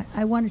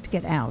I wanted to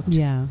get out.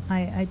 Yeah.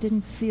 I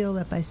didn't feel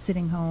that by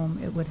sitting home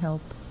it would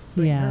help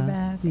bring her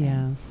back.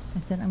 Yeah. And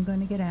I said, I'm going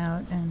to get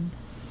out. And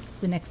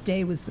the next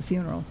day was the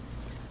funeral.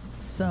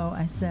 So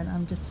I said,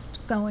 I'm just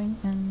going.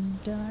 And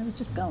I was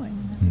just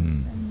going.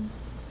 And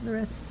the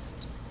rest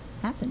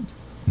happened.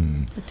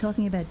 But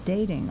talking about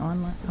dating,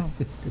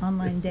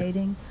 online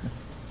dating,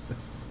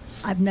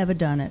 I've never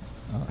done it.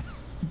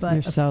 But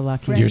You're so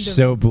lucky. You're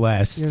so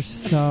blessed. You're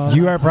so.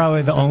 You are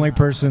probably the only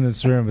person in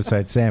this room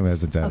besides Sam who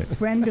hasn't done a it.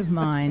 friend of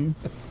mine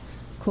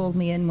called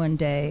me in one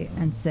day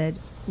and said,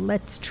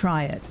 let's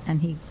try it.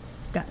 And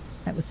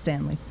that was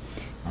Stanley.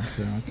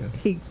 Okay.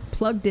 He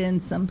plugged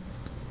in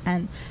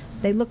and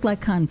they looked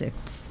like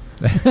convicts.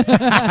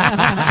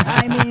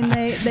 I mean,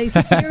 they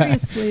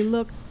seriously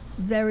looked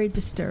very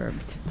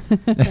disturbed.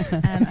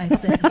 And I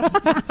said,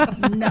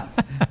 no.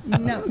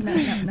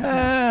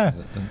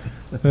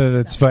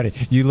 That's funny.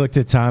 You looked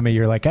at Tommy,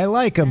 you're like, I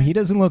like him. He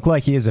doesn't look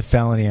like he has a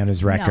felony on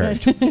his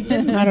record. I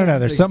don't know.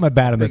 There's something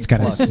about him that's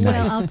kind of plus. nice.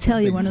 Well, I'll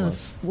tell you Big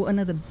one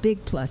of the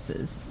big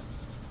pluses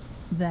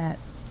that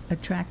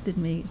attracted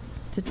me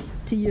to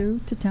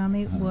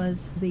Tommy,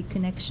 was the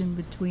connection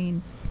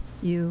between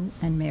you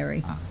and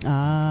Mary.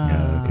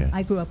 Oh, okay.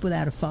 I grew up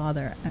without a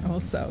father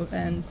also,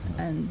 and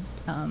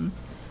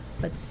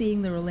but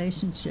seeing the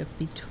relationship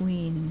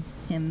between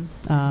him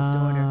and his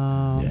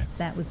daughter, Yeah.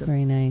 that was a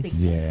Very nice. big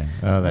plus. Yeah.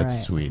 Oh, that's All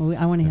right. sweet. Well,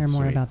 I want to hear That's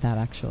more sweet. about that,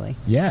 actually.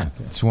 Yeah.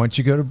 So once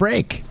you go to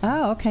break.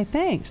 Oh, okay.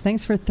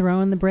 Thanks for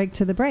throwing the break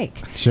to the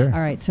break. Sure.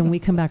 All right. So when we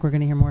come back, we're going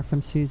to hear more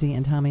from Suzie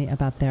and Tommy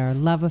about their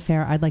love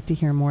affair. I'd like to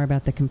hear more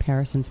about the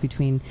comparisons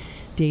between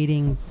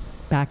dating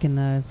back in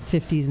the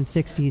 50s and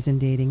 60s and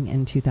dating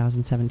in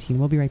 2017.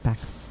 We'll be right back.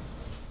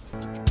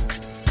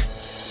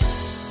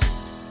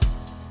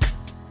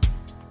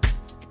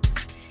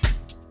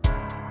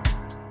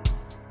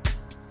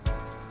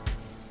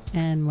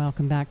 And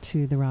welcome back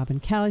to the Robin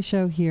Callie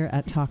Show here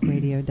at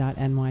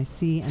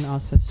talkradio.nyc and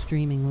also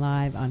streaming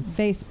live on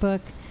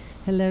Facebook.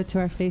 Hello to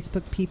our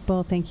Facebook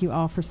people. Thank you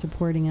all for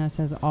supporting us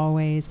as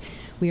always.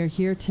 We are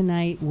here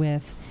tonight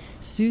with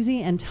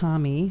Suzie and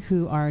Tommy,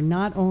 who are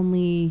not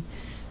only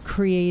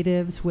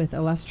creatives with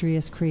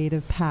illustrious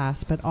creative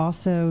past, but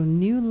also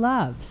new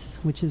loves,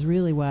 which is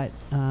really what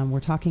we're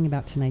talking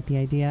about tonight, the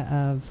idea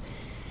of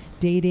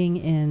dating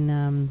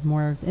in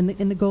more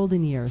in the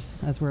golden years,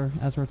 as we're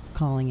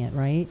calling it,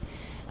 right?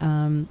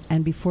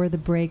 And before the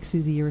break,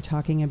 Suzie, you were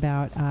talking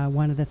about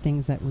one of the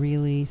things that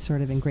really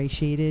sort of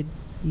ingratiated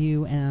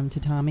you to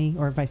Tommy,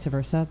 or vice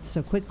versa,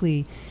 so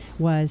quickly,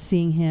 was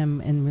seeing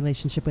him in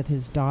relationship with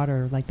his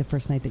daughter, like the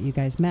first night that you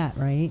guys met,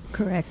 right?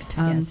 Correct.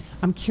 Yes.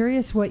 I'm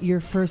curious what your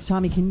first,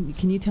 Tommy,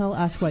 can you tell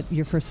us what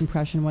your first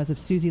impression was of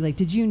Suzie? Like,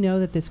 did you know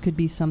that this could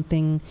be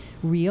something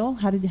real?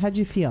 How did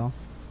you feel?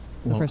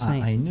 The first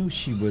night. I knew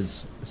she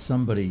was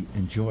somebody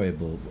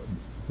enjoyable.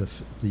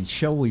 The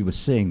show we were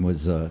seeing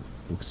was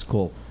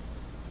called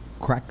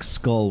Crack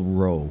Skull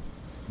Road,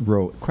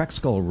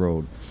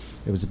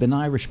 It was an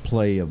Irish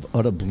play of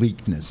utter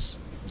bleakness.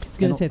 I was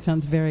going to say, it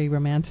sounds very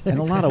romantic. And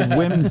a lot of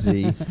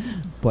whimsy.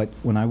 But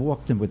when I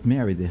walked in with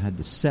Mary, they had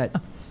the set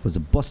was a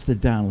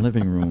busted down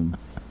living room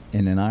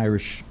in an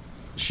Irish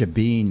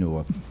shebeen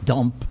or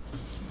dump.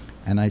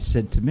 And I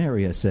said to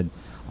Mary, I said,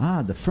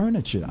 the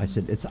furniture. I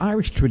said, it's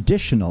Irish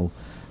traditional.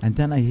 And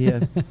then I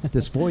hear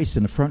this voice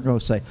in the front row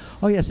say,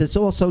 oh, yes, it's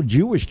also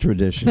Jewish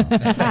traditional. So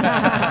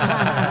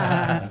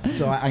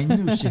I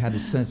knew she had a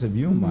sense of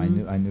humor.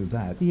 I knew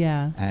that.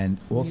 Yeah. And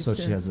also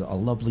she has a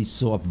lovely,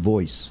 soft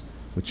voice,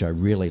 which I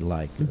really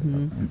like.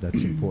 And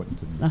that's important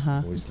to me,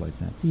 a voice like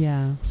that.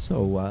 Yeah.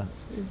 So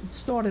it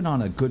started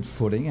on a good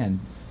footing, and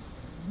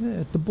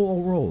the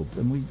ball rolled.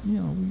 And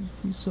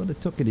we sort of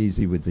took it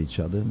easy with each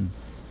other. And,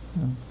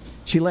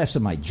 she laughs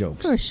at my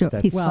jokes. For sure.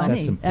 He's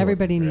funny.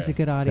 Everybody needs a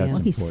good audience.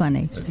 That's He's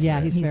funny.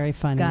 Yeah, he's very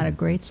funny. Got a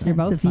great sense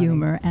of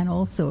humor and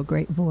also a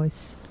great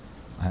voice.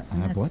 I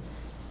have what?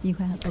 You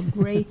have a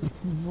great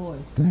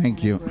voice.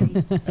 Thank you.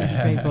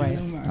 Great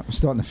voice. I'm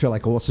starting to feel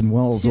like Orson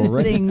Welles Two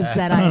already. things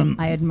that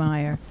I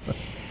admire.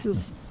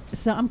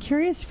 So I'm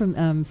curious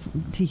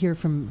to hear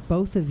from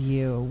both of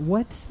you.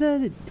 What's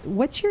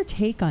your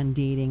take on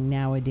dating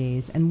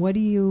nowadays, and what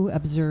do you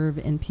observe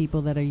in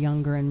people that are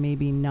younger and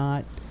maybe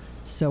not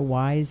so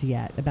wise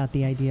yet about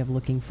the idea of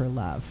looking for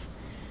love?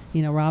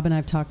 Rob and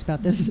I've talked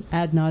about this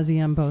ad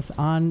nauseum, both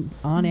on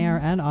air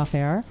and off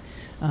air.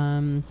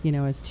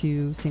 As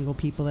two single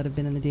people that have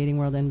been in the dating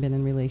world and been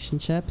in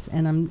relationships.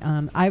 And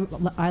I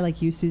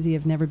like you, Suzie,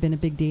 have never been a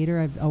big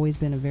dater. I've always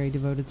been a very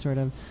devoted sort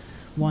of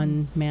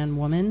one-man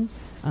woman.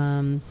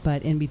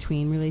 But in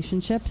between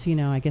relationships,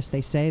 I guess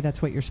they say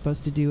that's what you're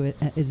supposed to do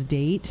is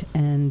date.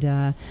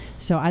 And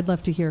so I'd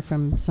love to hear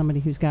from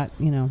somebody who's got,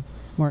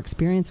 more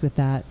experience with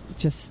that,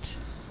 just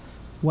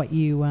what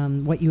you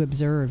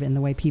observe in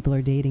the way people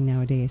are dating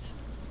nowadays.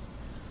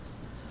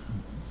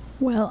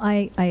 Well,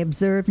 I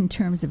observe in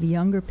terms of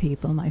younger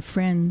people, my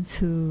friends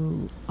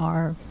who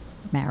are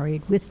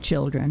married with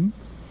children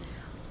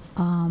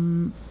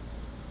are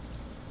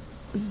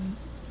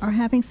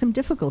having some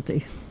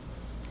difficulty.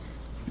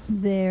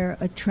 They're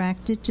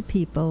attracted to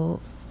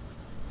people,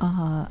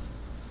 and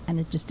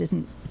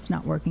it's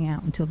not working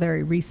out until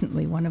very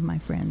recently. One of my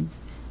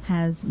friends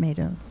has made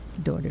a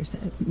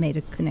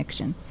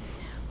connection.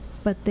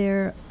 But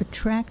they're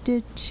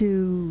attracted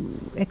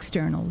to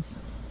externals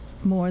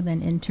more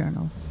than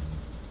internal.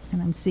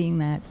 And I'm seeing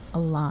that a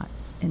lot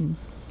in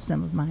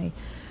some of my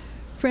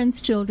friends'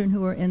 children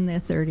who are in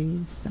their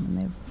 30s, some in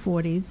their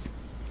 40s,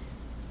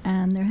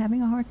 and they're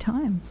having a hard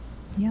time.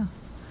 Yeah.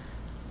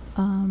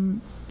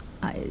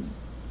 I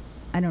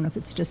don't know if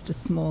it's just a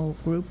small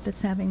group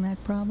that's having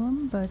that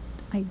problem, but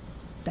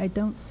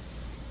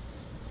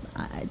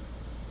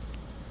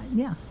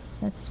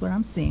that's what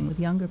I'm seeing with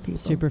younger people.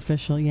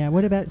 Superficial, yeah.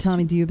 What about,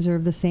 Tommy, do you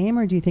observe the same,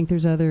 or do you think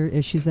there's other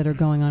issues that are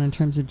going on in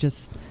terms of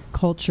just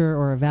culture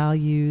or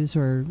values,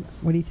 or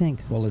what do you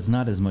think? Well, there's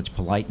not as much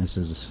politeness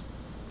as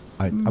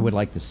I would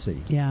like to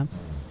see. Yeah.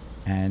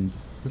 And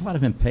there's a lot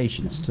of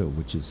impatience, too,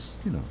 which is,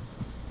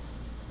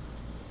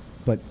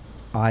 But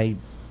I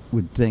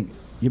would think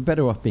you're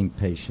better off being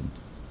patient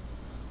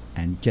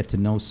and get to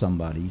know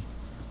somebody.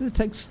 It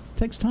takes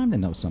time to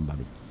know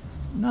somebody.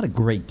 Not a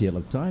great deal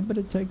of time, but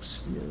it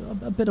takes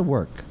a bit of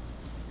work.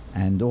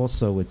 And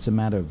also, it's a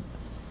matter of,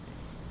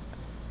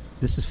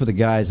 this is for the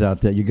guys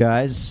out there. You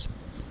guys,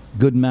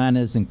 good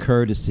manners and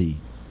courtesy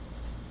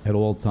at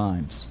all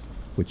times,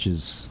 which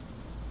is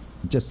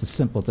just a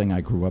simple thing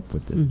I grew up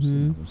with. It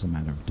was a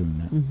matter of doing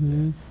that.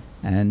 Mm-hmm.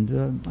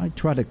 And I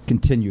try to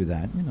continue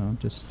that,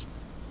 just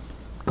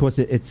because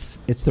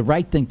it's the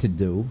right thing to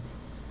do,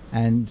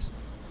 and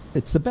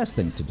it's the best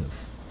thing to do.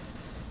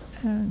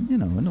 And,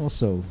 and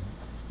also,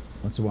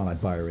 once in a while I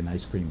buy her an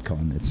ice cream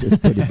cone. It's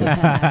pretty good.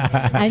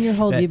 And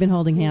you've been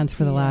holding hands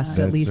for the last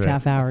at least right.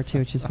 half hour, too,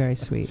 which is very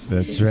sweet.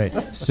 That's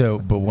right. So,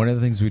 but one of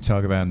the things we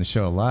talk about on the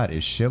show a lot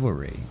is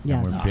chivalry.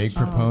 Yes. And we're big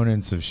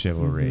proponents of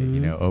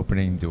chivalry,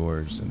 opening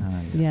doors and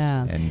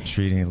and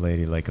treating a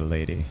lady like a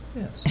lady.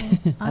 Yes.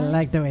 I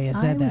like the way you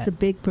said that. I was a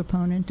big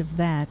proponent of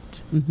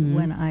that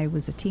when I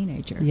was a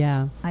teenager.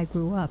 Yeah. I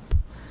grew up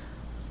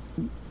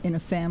in a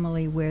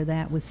family where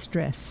that was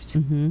stressed.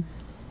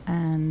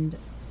 And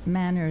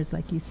manners,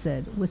 like you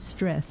said, was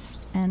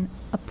stressed, and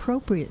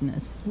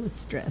appropriateness was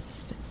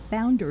stressed.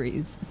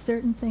 Boundaries,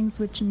 certain things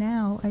which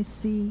now I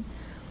see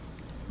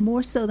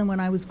more so than when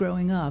I was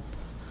growing up,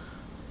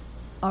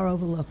 are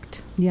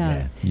overlooked.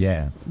 Yeah.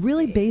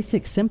 Really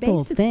basic,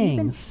 simple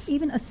things.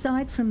 Even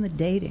aside from the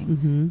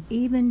dating,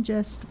 even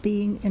just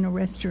being in a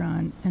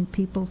restaurant and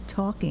people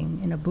talking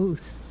in a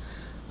booth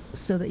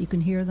so that you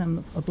can hear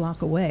them a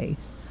block away.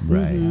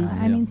 Right.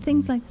 I mean,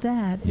 things like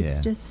that. Yeah. It's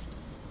just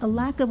a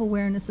lack of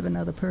awareness of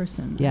another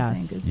person.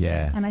 Yes. I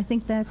think and I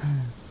think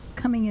that's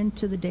coming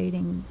into the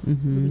dating,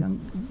 with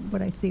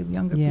what I see of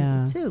younger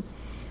people too.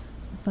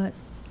 But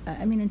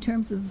I mean, in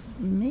terms of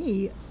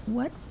me,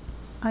 what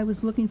I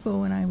was looking for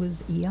when I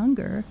was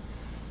younger,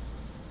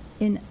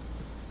 in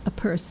a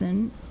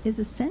person is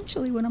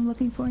essentially what I'm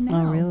looking for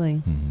now. Oh,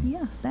 really?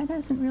 Yeah, that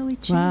hasn't really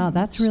changed. Wow,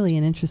 that's really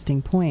an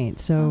interesting point.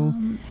 So,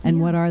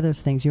 and what are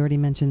those things? You already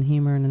mentioned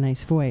humor and a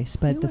nice voice,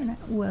 but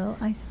well,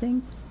 I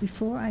think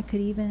before I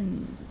could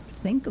even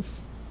think of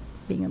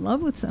being in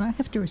love with someone, I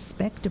have to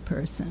respect a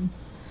person.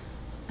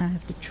 I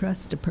have to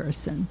trust a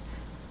person.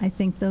 I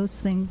think those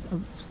things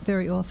are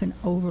very often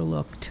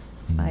overlooked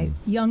by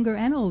younger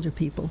and older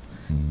people.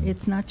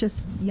 It's not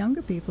just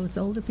younger people, it's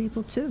older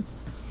people too.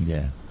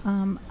 Yeah.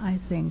 I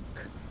think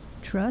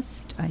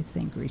trust, I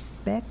think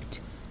respect,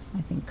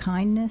 I think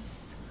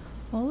kindness,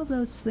 all of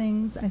those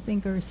things I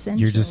think are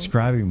essential. You're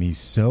describing me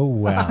so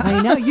well.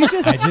 I know.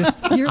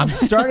 I'm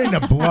starting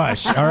to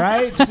blush. All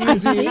right,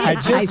 Susie. I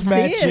just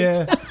met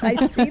you. I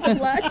see the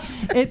blush.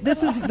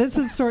 This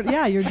is sort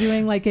of, you're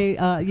doing like a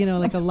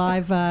like a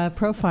live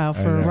profile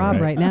for Rob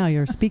right now.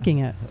 You're speaking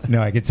it.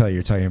 No, I could tell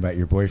you're talking about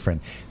your boyfriend.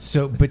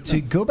 So, but to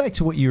go back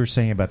to what you were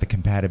saying about the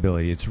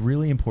compatibility, it's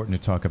really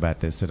important to talk about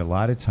this. That a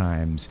lot of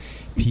times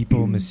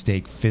people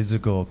mistake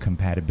physical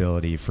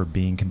compatibility for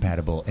being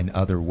compatible in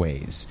other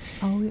ways.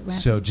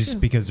 So just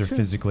because they're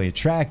physically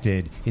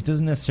attracted, it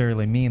doesn't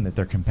necessarily mean that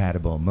they're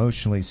compatible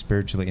emotionally,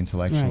 spiritually,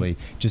 intellectually,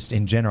 just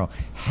in general.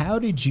 How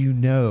did you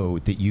know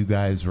that you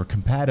guys were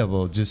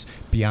compatible just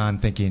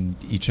beyond thinking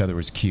each other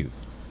was cute?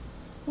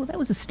 Well, that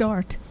was a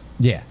start.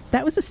 Yeah.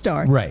 That was a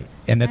start. Right.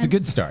 And that's a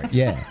good start.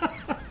 Yeah.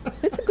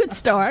 It's a good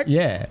start.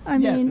 Yeah. I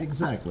mean,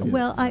 exactly.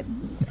 Well,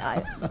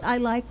 I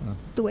like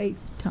the way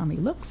Tommy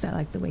looks. I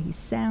like the way he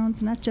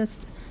sounds, not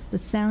just the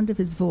sound of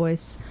his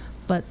voice,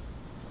 but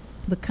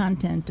the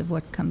content of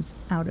what comes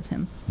out of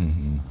him,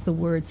 the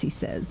words he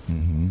says.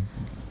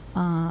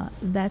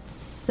 That's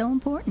so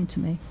important to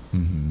me.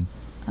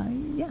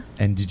 Yeah.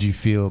 And did you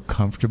feel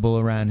comfortable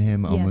around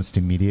him almost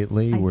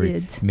immediately? I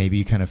did. Maybe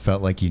you kind of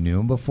felt like you knew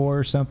him before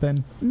or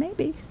something?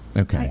 Maybe.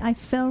 Okay. I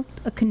felt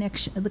a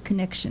connection. The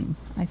connection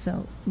I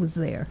felt was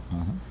there.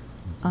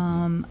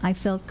 I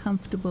felt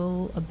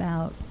comfortable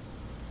about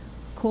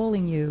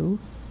calling you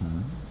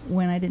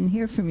when I didn't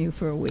hear from you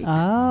for a week.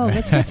 Oh,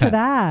 let's get to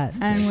that.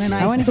 And when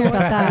I want to hear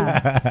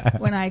about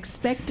that. When I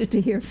expected to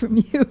hear from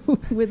you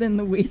within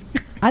the week.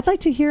 I'd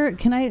like to hear.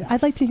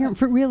 I'd like to hear.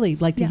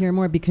 Hear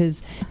more,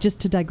 because just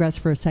to digress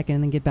for a second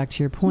and then get back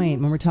to your point,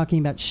 when we're talking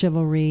about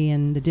chivalry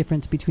and the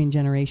difference between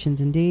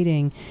generations in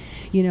dating,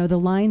 the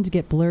lines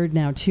get blurred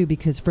now too,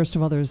 because first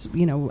of all, there's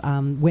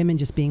women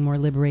just being more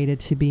liberated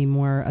to be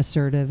more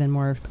assertive and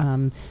more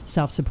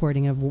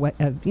self-supporting of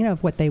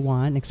what they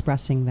want and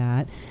expressing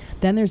that.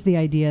 Then there's the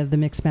idea of the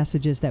mixed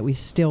messages that we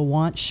still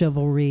want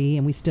chivalry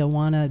and we still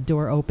want a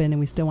door open and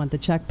we still want the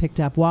check picked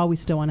up while we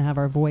still want to have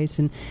our voice.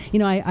 And,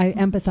 I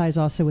empathize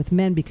also with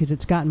men because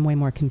it's gotten way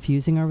more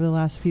confusing over the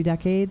last few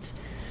decades.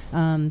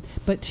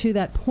 But to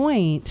that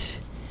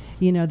point,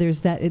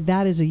 there's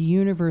that is a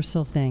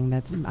universal thing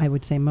that I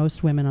would say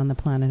most women on the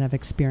planet have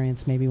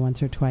experienced maybe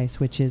once or twice,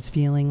 which is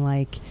feeling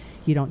like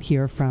you don't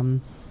hear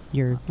from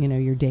your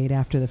date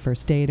after the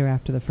first date or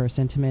after the first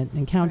intimate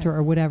encounter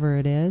or whatever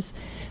it is.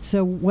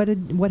 So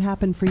what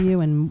happened for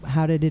you, and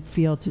how did it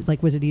feel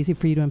was it easy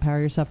for you to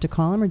empower yourself to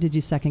call him, or did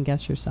you second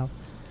guess yourself?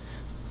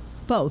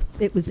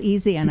 Both. It was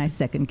easy and I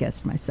second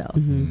guessed myself.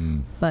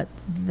 But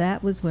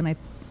that was when I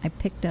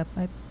picked up,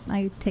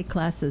 I take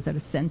classes at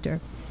a center,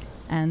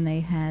 and they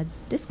had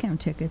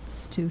discount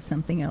tickets to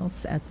something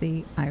else at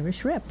the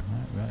Irish Rip.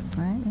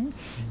 Right.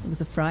 It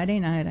was a Friday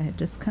night. I had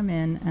just come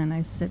in, and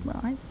I said,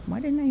 well, why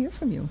didn't I hear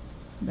from you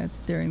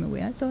during the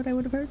week? I thought I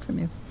would have heard from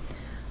you.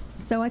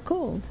 So I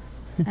called,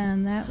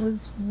 and that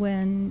was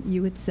when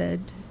you had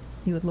said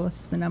you had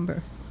lost the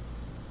number.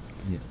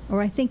 Yeah.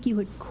 Or I think you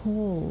had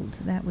called.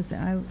 That was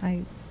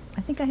I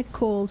think I had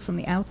called from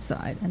the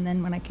outside, and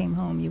then when I came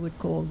home, you had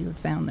called. You had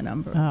found the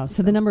number. Oh,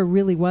 so the number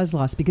really was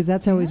lost, because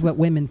that's always what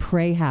women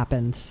pray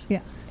happens.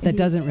 Yeah. That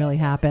doesn't really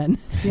happen,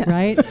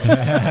 right?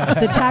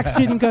 The text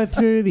didn't go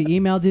through, the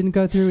email didn't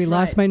go through. We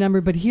lost my number,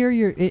 but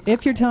here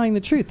if you're telling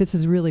the truth, this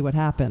is really what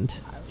happened.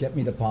 Get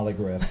me the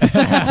polygraph.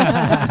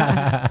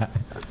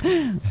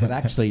 But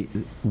actually,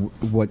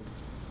 what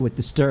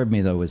disturbed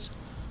me though was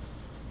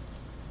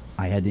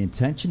I had the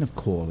intention of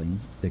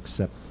calling,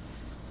 except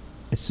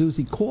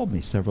Susie called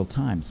me several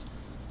times,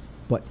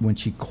 but when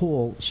she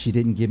called, she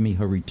didn't give me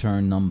her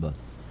return number,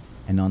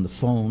 and on the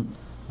phone,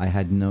 I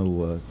had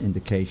no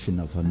indication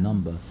of her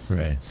number.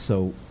 Right.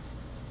 So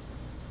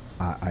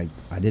I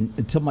didn't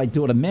until my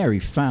daughter Mary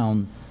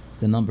found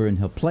the number in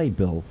her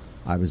playbill.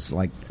 I was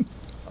like,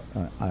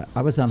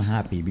 I was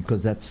unhappy,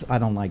 because I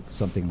don't like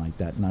something like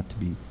that, not to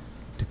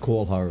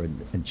call her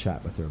and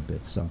chat with her a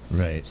bit. So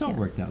right. So it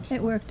worked out.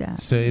 It worked out.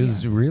 So it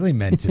was really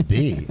meant to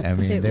be. I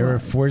mean, there were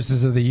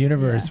forces of the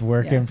universe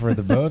working for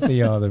the both of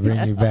y'all to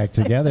bring you back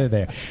together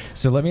there.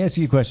 So let me ask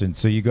you a question.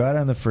 So you go out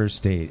on the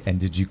first date, and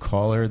did you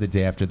call her the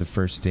day after the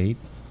first date?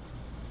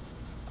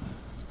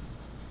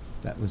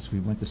 We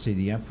went to see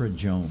The Emperor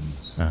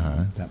Jones.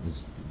 That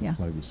was the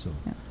play we saw.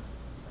 Yeah.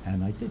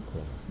 And I did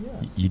call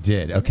her. Yes. You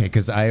did? Okay,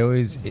 because I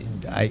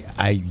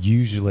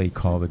usually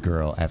call the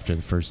girl after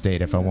the first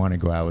date if I want to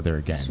go out with her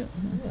again. Sure.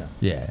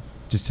 Yeah.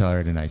 Just tell her I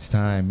had a nice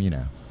time,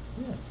 Yeah.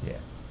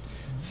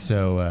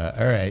 So,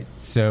 all right.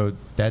 So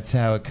that's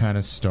how it kind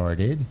of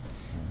started.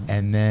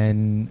 And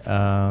then,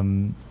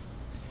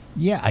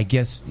 I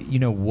guess,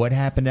 what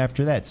happened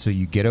after that? So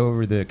you get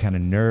over the kind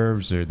of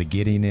nerves or the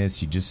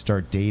giddiness. You just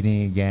start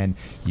dating again.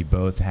 You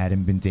both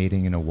hadn't been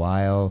dating in a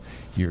while.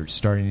 You're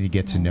starting to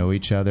get to know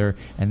each other.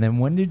 And then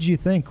when did you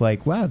think,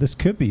 like, wow, this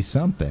could be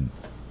something?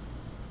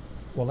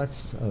 Well,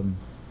 that's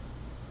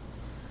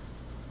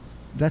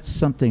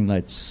something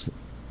that's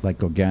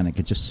like organic.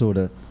 It just sort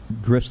of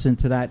drifts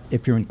into that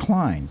if you're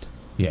inclined.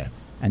 Yeah.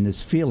 And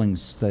there's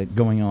feelings that are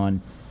going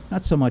on,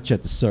 not so much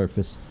at the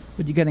surface,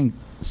 but you're getting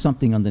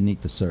something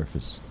underneath the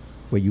surface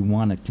where you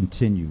want to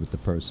continue with the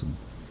person.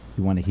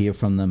 You want to hear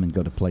from them and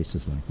go to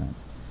places like that.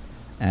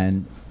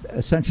 And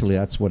essentially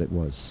that's what it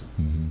was.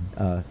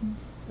 Mm-hmm.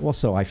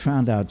 Also, I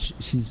found out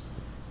she's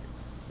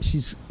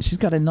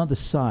got another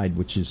side,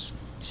 which is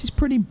she's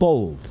pretty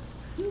bold.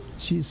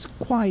 She's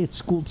quiet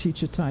school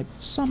teacher type,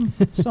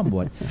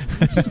 somewhat.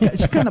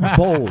 She's kind of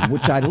bold,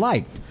 which I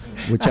liked,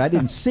 which I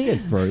didn't see at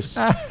first.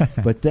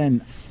 But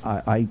then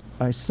I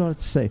started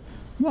to say,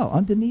 well,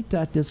 underneath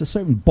that, there's a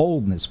certain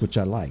boldness, which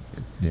I like.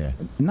 Yeah.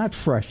 Not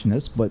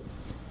freshness, but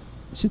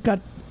she's got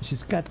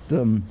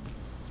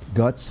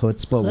guts,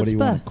 chutzpah, what do you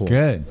want to call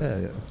Good.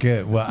 it?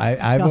 Good. Well,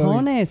 I've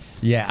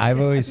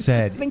always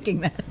said, thinking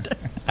that.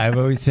 I've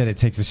always said it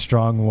takes a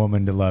strong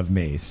woman to love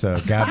me.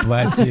 So God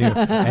bless you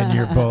and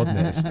your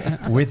boldness.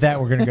 With that,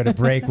 we're going to go to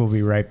break. We'll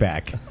be right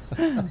back.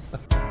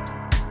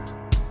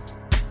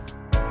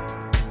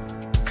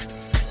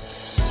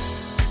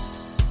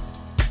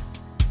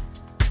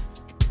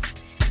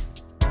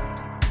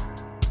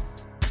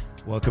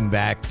 Welcome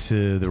back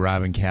to the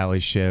Rob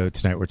Callie Show.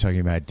 Tonight we're talking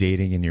about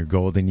dating in your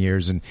golden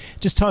years and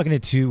just talking to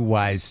two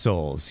wise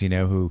souls,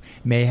 who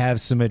may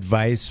have some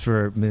advice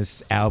for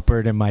Miss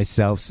Alpert and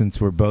myself since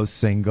we're both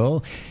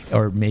single,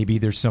 or maybe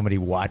there's somebody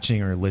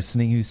watching or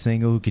listening who's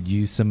single who could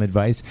use some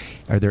advice.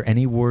 Are there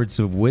any words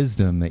of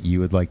wisdom that you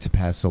would like to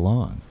pass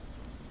along?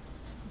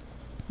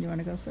 You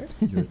want to go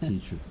first? You're a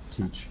teacher.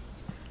 Teach.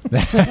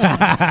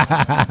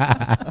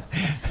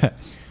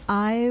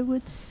 I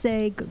would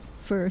say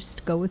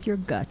first, go with your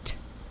gut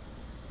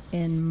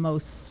in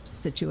most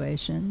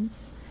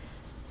situations.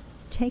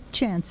 Take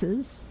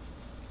chances.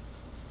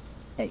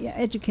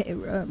 Educate,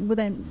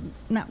 within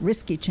not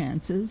risky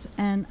chances.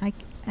 And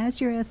as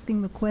you're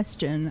asking the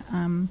question,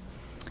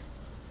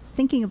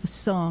 thinking of a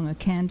song, a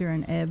Kander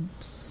and Ebb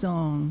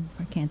song.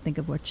 I can't think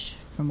of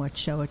from what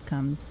show it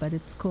comes, but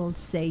it's called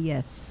 "Say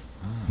Yes."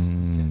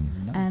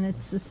 Nice. And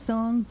it's a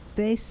song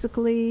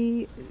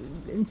basically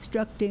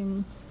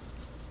instructing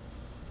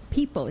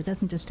people. It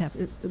doesn't just have.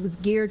 It was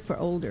geared for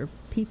older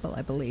people,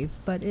 I believe,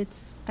 but I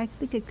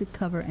think it could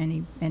cover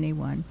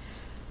anyone.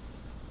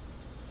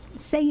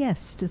 Say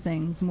yes to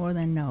things more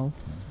than no,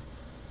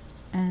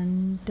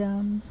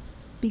 and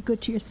be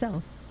good to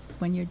yourself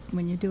when you're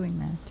doing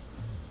that.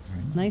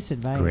 Nice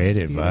advice. Great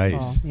Beautiful.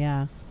 advice.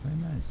 Yeah.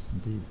 Very nice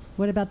indeed.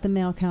 What about the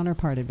male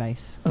counterpart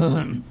advice?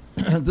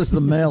 This is the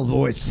male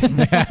voice. All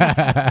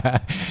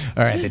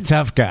right, the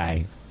tough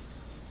guy.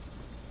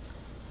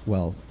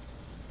 Well,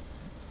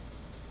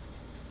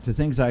 the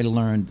things I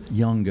learned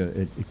younger,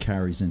 it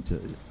carries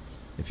into.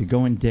 If you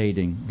go in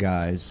dating,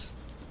 guys,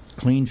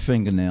 clean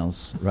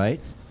fingernails, right?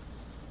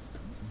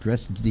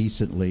 Dress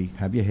decently,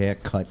 have your hair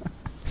cut,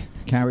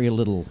 carry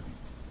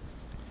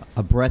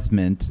a breath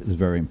mint is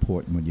very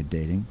important when you're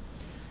dating,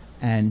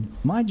 and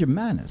mind your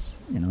manners.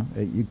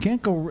 You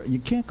can't go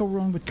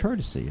wrong with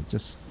courtesy. It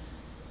just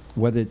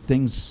whether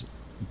things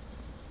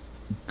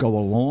go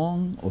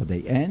along or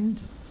they end.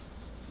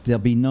 There'll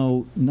be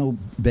no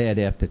bad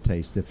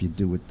aftertaste if you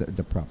do it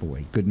the proper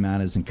way. Good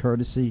manners and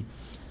courtesy.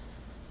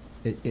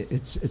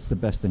 It's the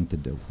best thing to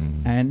do,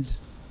 and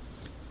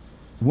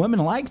women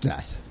like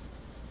that.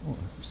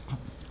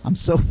 I'm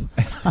so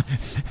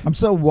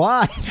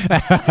wise. You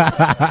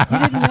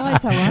didn't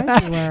realize how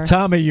wise you were.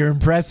 Tommy, you're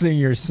impressing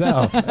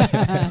yourself.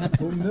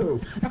 Who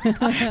knew?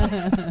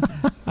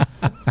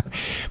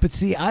 But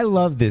see, I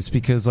love this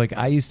because,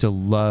 I used to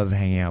love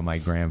hanging out with my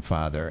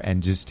grandfather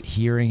and just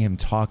hearing him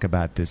talk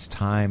about this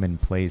time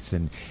and place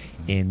and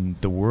in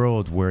the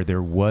world where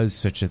there was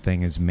such a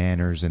thing as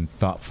manners and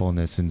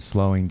thoughtfulness and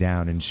slowing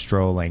down and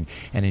strolling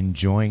and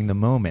enjoying the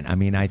moment. I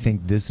mean, I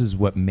think this is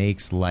what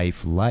makes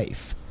life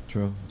life.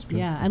 True. It's true.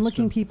 Yeah, and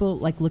looking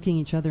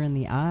each other in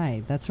the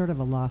eye. That's sort of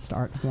a lost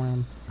art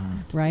form,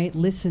 right?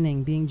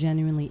 Listening, being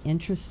genuinely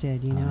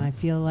interested. I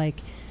feel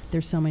like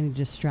there's so many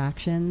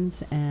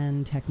distractions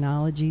and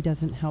technology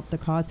doesn't help the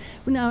cause.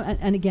 Now,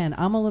 and again,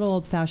 I'm a little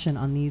old-fashioned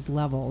on these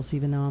levels,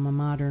 even though I'm a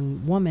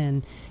modern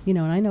woman, and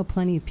I know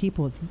plenty of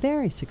people with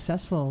very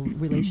successful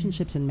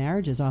relationships and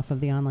marriages off of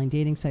the online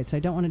dating sites. So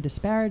I don't want to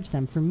disparage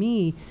them. For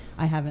me,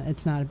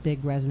 it's not a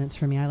big resonance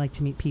for me. I like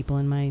to meet people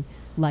in my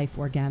life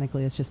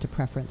organically. It's just a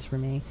preference for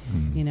me,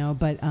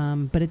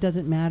 but it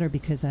doesn't matter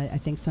because I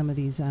think some of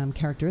these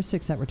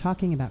characteristics that we're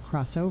talking about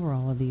cross over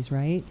all of these,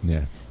 right?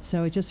 Yeah.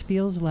 So it just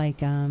feels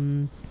like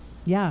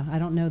Yeah, I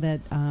don't know that.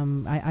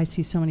 I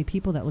see so many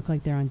people that look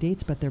like they're on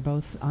dates, but they're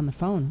both on the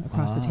phone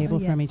across the table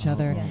from each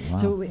other. Yes. Wow.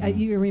 So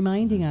you're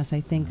reminding us,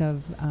 I think,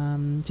 of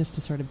just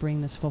to sort of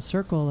bring this full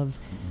circle of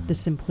the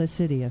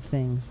simplicity of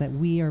things, that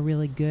we are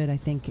really good, I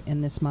think,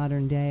 in this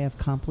modern day of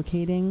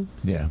complicating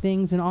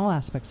things in all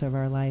aspects of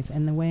our life.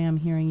 And the way I'm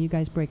hearing you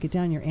guys break it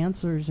down, your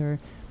answers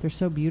they're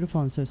so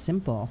beautiful and so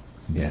simple.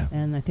 Yeah.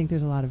 And I think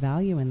there's a lot of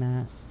value in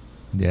that.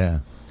 Yeah.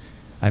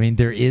 I mean,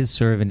 there is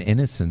sort of an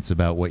innocence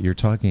about what you're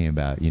talking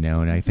about,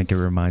 and I think it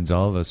reminds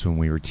all of us when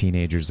we were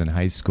teenagers in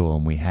high school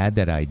and we had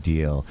that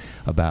ideal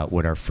about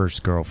what our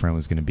first girlfriend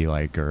was going to be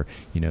like, or,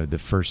 the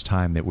first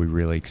time that we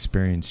really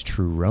experienced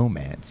true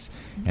romance.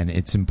 And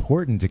it's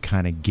important to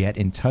kind of get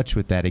in touch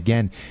with that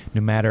again, no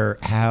matter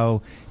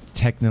how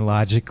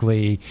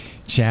technologically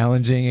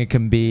challenging it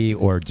can be,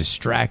 or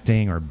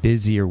distracting or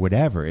busy or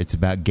whatever. It's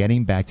about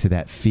getting back to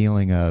that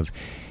feeling of,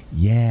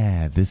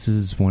 yeah, this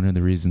is one of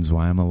the reasons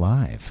why I'm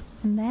alive.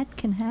 And that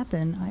can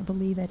happen, I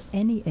believe, at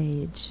any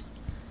age.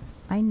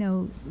 I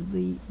know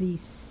the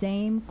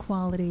same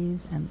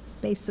qualities, and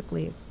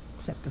basically,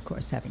 except of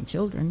course having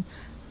children,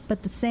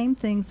 but the same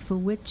things for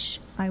which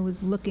I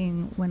was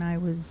looking when I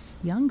was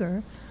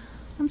younger,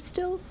 I'm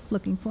still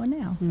looking for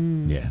now.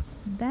 Yeah.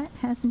 That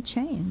hasn't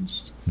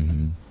changed.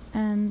 Mm-hmm.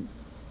 And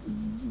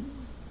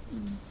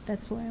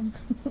that's why I'm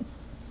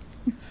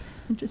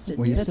interested.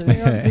 Well, you That's said-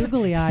 why your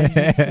googly eyes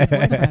next to your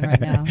boyfriend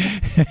right now.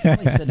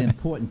 Kelly said an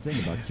important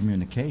thing about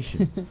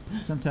communication.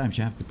 Sometimes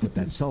you have to put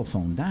that cell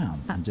phone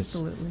down and just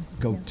Absolutely.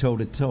 go Yeah. toe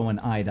to toe and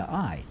eye to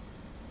eye.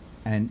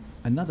 And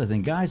another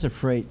thing, guys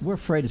we're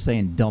afraid of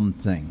saying dumb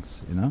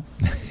things,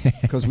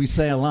 because we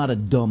say a lot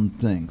of dumb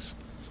things.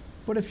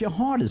 But if your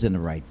heart is in the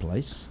right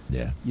place,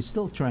 Yeah. you're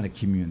still trying to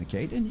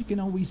communicate, and you can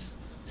always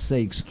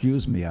say,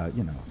 "Excuse me,"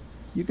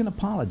 you can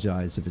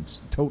apologize if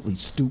it's totally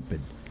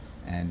stupid.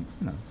 And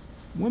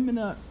women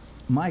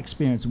my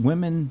experience,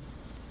 women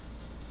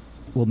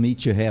will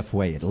meet you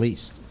halfway at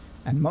least,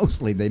 and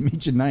mostly they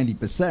meet you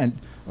 90%,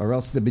 or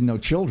else there'd be no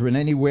children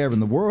anywhere in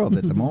the world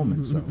at the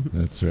moment. So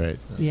That's right.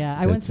 Yeah,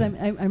 I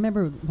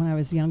remember when I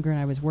was younger and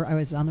I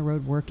was on the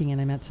road working,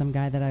 and I met some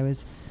guy that I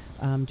was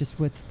just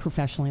with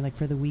professionally, like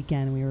for the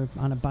weekend. We were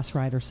on a bus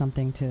ride or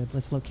something to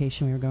this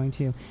location we were going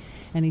to,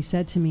 and he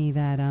said to me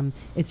that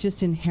it's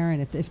just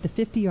inherent. If the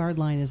 50-yard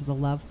line is the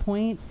love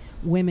point,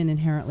 women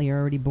inherently are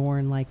already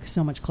born like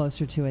so much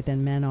closer to it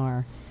than men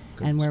are.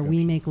 Good And where we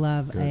description. make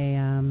love Good.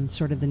 a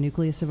sort of the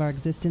nucleus of our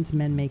existence,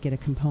 men make it a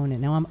component.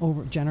 Now I'm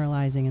over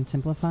generalizing and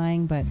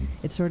simplifying, but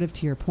it's sort of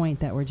to your point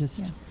that we're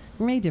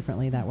made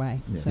differently that way.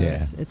 Yeah. So Yeah.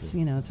 it's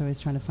it's always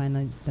trying to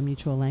find the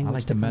mutual language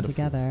like to the come metaphor.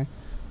 together.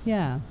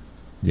 Yeah.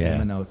 Yeah.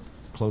 women are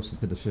closer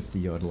to the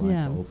 50-yard line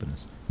Yeah. for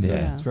openness.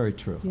 Yeah. It's very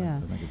true. Yeah.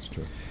 I think it's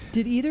true.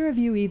 Did either of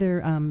you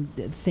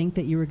think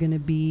that you were going to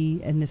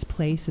be in this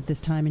place at this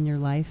time in your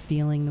life,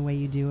 feeling the way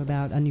you do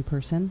about a new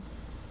person?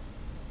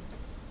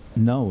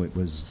 No, it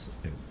was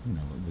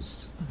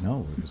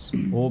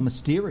all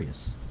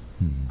mysterious.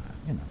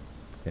 Mhm.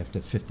 After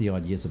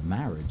 50-odd years of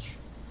marriage,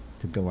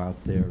 to go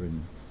out there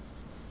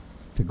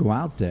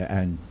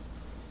and,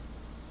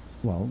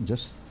 well,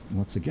 just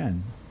once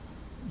again,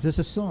 there's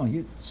a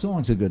song.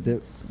 Songs are good.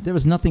 There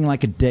was nothing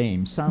like a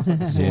dame. Sounds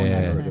like a song I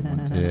heard at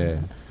one time. Yeah.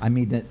 I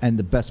mean, that, and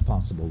the best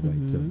possible way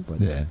too. But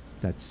Yeah.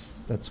 that's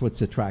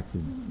what's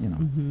attractive.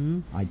 Mm-hmm.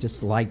 I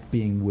just like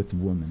being with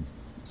women,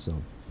 so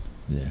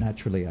Yeah.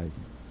 naturally I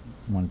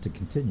wanted to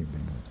continue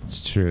being with women.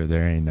 It's true.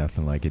 There ain't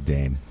nothing like a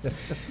dame.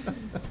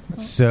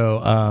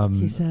 So,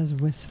 He says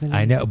wistfully.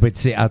 I know, but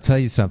see, I'll tell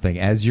you something.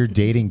 As your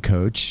dating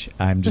coach,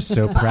 I'm just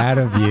so proud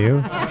of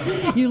you.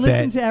 You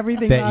listened to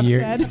everything Bob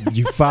said.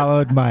 You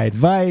followed my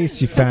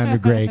advice. You found a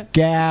great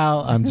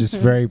gal. I'm just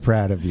very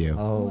proud of you.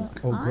 Oh,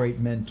 great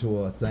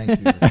mentor! Thank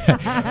you.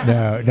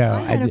 No.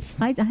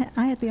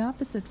 I had the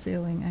opposite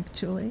feeling,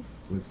 actually.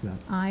 What's that?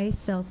 I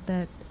felt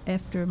that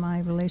after my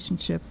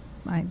relationship,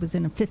 I was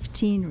in a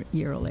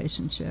 15-year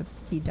relationship.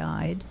 He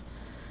died,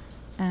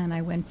 and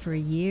I went for a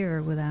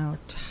year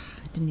without.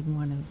 I didn't even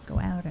want to go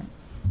out, and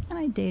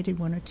I dated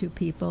one or two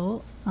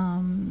people,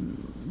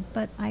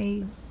 but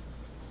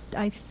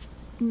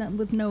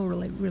with no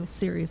real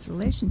serious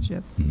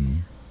relationship. Mhm.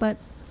 But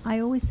I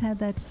always had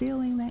that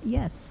feeling that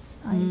yes,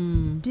 I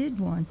did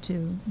want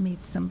to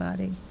meet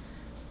somebody,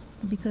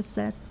 because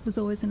that was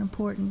always an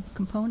important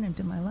component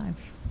in my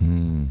life.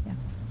 Mm. Yeah.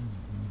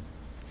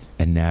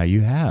 And now you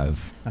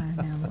have. I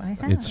know I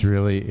have.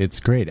 It's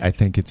great. I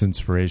think it's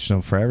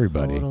inspirational for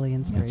everybody. Totally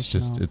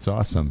inspirational. It's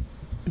awesome.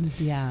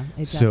 Yeah,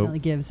 it So- definitely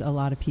gives a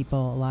lot of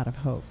people a lot of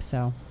hope.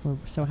 So we're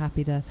so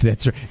happy to.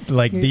 That's right.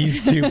 Like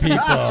these two people,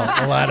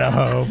 a lot of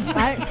hope.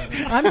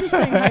 I'm just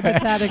saying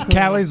hypothetically.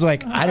 Callie's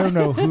like, I don't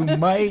know who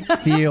might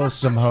feel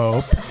some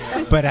hope,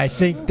 but I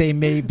think they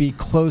may be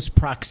close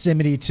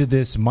proximity to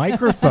this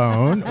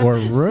microphone or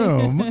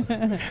room.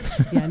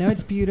 Yeah, no,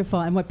 it's beautiful.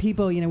 And what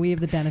people, we have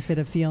the benefit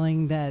of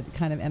feeling that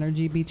kind of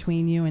energy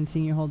between you and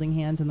seeing you holding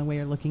hands and the way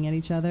you're looking at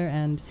each other.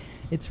 And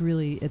it's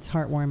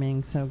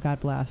heartwarming. So God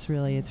bless,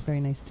 really. It's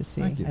very nice to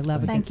see. Thank you. I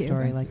love a Thank good you.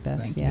 story Thank like you.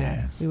 this. Thank Yeah. you.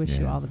 Yeah. We wish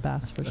you Yeah. all the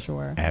best for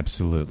sure.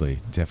 Absolutely.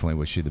 Definitely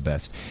wish you the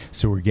best.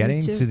 So we're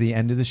getting too. to the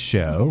end of the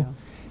show. Thank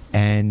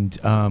And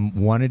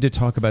wanted to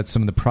talk about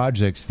some of the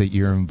projects that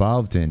you're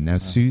involved in. Now,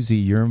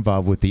 Suzie, you're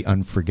involved with the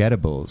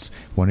Unforgettables.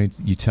 Why don't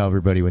you tell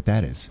everybody what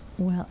that is?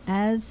 Well,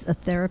 as a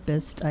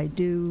therapist, I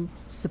do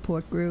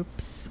support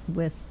groups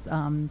with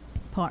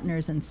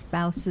partners and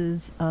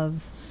spouses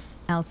of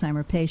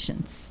Alzheimer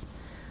patients.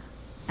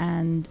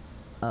 And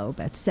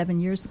about 7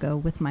 years ago,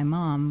 with my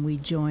mom, we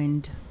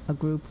joined a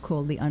group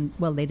called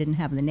well, they didn't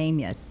have the name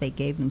yet. They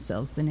gave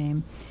themselves the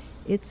name.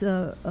 It's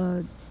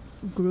a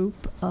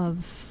group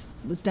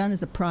was done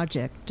as a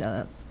project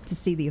to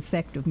see the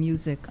effect of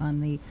music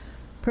on the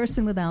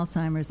person with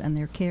Alzheimer's and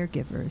their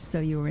caregivers. So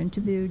you were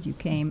interviewed, you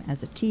came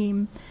as a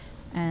team,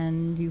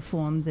 and you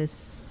formed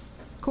this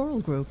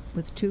choral group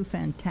with 2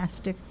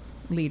 fantastic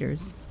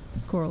leaders,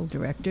 choral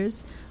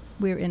directors.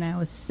 We're in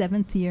our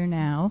 7th year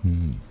now,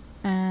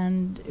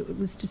 and it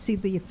was to see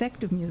the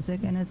effect of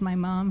music. And as my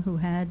mom, who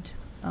had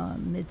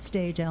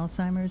mid-stage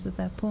Alzheimer's at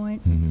that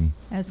point,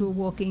 as we're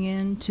walking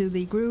into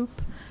the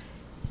group,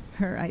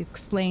 I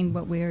explained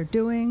what we are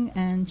doing,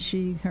 and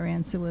her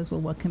answer was,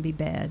 well, what can be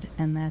bad?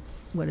 And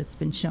that's what it's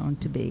been shown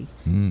to be.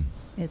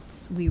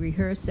 We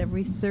rehearse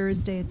every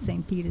Thursday at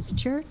St. Peter's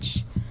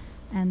Church,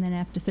 and then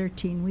after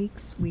 13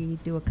 weeks, we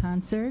do a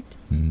concert.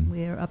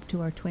 We're up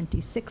to our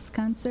 26th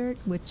concert,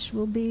 which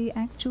will be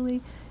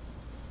actually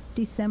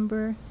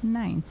December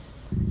 9th,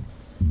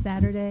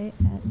 Saturday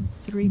at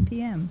 3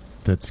 p.m.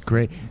 That's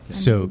great. And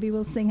So maybe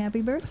we'll sing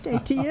happy birthday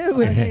to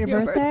you. Is it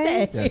your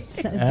birthday? Yes.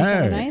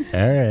 December 9th?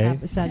 All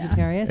right.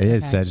 Sagittarius? It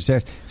is Okay.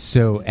 Sagittarius.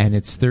 So, and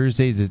it's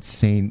Thursdays at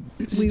St.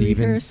 We Stephen's.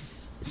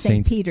 rehearse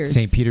St. Peter's.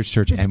 St. Peter's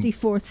Church.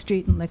 54th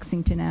Street and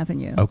Lexington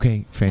Avenue.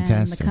 Okay,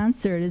 fantastic. And the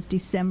concert is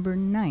December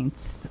 9th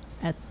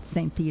at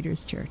St.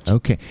 Peter's Church.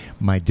 Okay.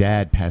 My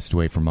dad passed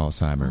away from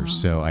Alzheimer's,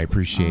 so I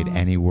appreciate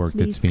any work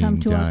that's Please come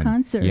being to done. our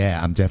concert. Yeah,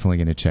 I'm definitely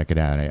going to check it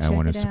out. I Check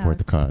want to it support out.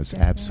 the cause. Check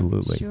it out.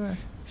 Absolutely. Sure.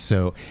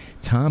 So,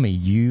 Tommy,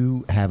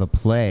 you have a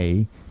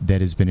play that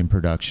has been in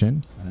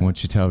production. Why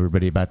don't you tell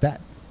everybody about that?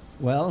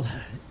 Well,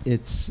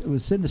 it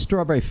was in the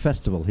Strawberry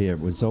Festival here. It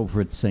was over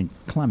at St.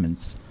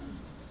 Clement's.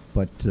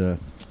 But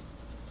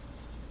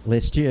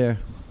last year,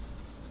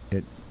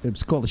 it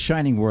was called The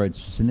Shining Words.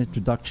 It's an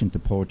introduction to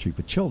poetry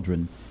for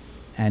children.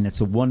 And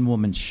it's a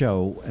one-woman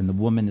show, and the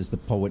woman is the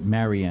poet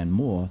Marianne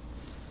Moore.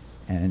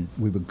 And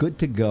we were good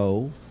to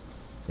go,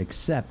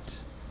 except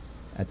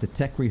at the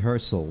tech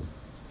rehearsal,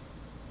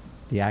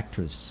 the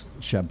actress,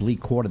 Chablis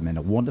Quarterman,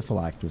 a wonderful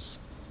actress,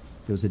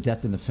 there was a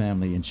death in the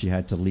family, and she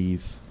had to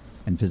leave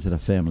and visit her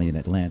family in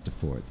Atlanta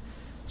for it.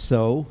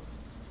 So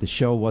the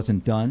show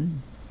wasn't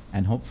done,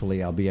 and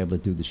hopefully I'll be able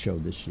to do the show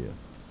this year.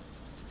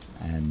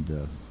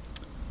 And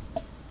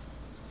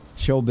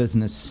show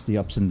business, the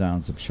ups and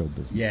downs of show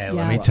business. Yeah,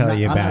 let me Yes. tell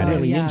you I'm about not it.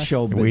 really in Yes.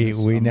 show We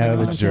business. know the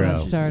Don't get us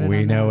drill. started We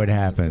on know that. what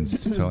happens.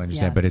 Totally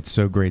understand. Yes. But it's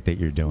so great that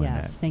you're doing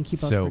Yes, that. thank you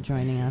both So for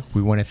joining us.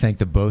 we want to thank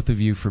the both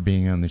of you for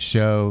being on the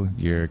show.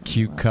 You're a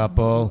cute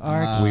couple.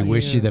 Are We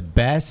wish cute. you the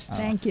best.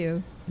 Thank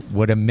you.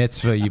 What a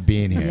mitzvah you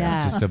being here.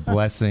 Yes. Just a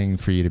blessing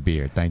for you to be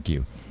here. Thank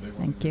you.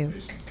 Thank you.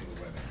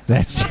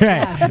 That's right.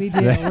 Yes, we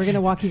do. We're going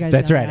to walk you guys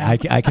That's down right.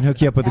 that. I can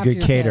hook you up with a After good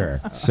your caterer.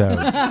 kiss. So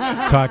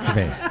talk to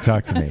me.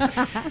 Talk to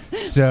me.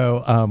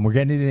 So we're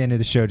getting to the end of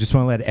the show. Just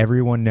want to let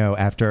everyone know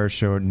after our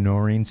show,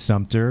 Noreen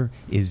Sumter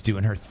is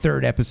doing her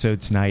 3rd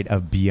episode tonight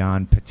of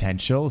Beyond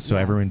Potential. So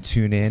Yes. everyone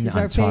tune in She's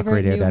our on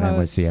favorite new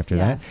talkradio.nyc after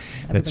host. that. Yes.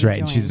 That's Everybody right.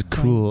 And she's a join.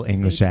 cool Stay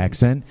English tuned.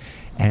 accent.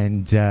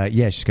 And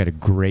yeah, she's got a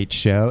great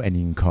show, and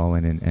you can call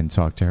in and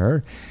talk to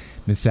her.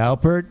 Miss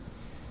Alpert,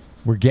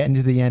 we're getting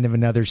to the end of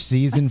another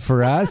season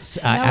for us.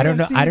 I don't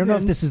know. I don't know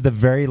if this is the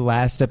very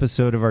last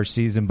episode of our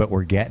season, but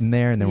we're getting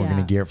there, and then we're Yeah.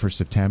 going to gear up for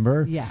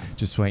September. Yeah.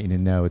 Just want you to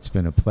know it's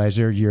been a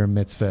pleasure. You're a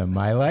mitzvah in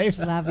my life.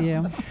 Love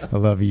you. I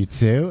love you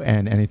too.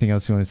 And anything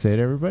else you want to say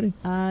to everybody?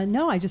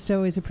 No, I just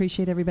always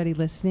appreciate everybody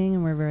listening,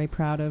 and we're very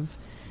proud of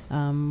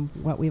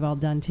what we've all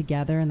done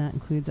together, and that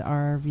includes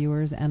our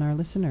viewers and our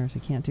listeners.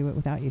 We can't do it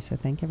without you, so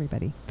thank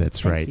everybody.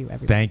 That's Thank right. you,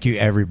 everybody. Thank you,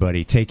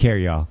 everybody. Take care,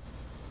 y'all.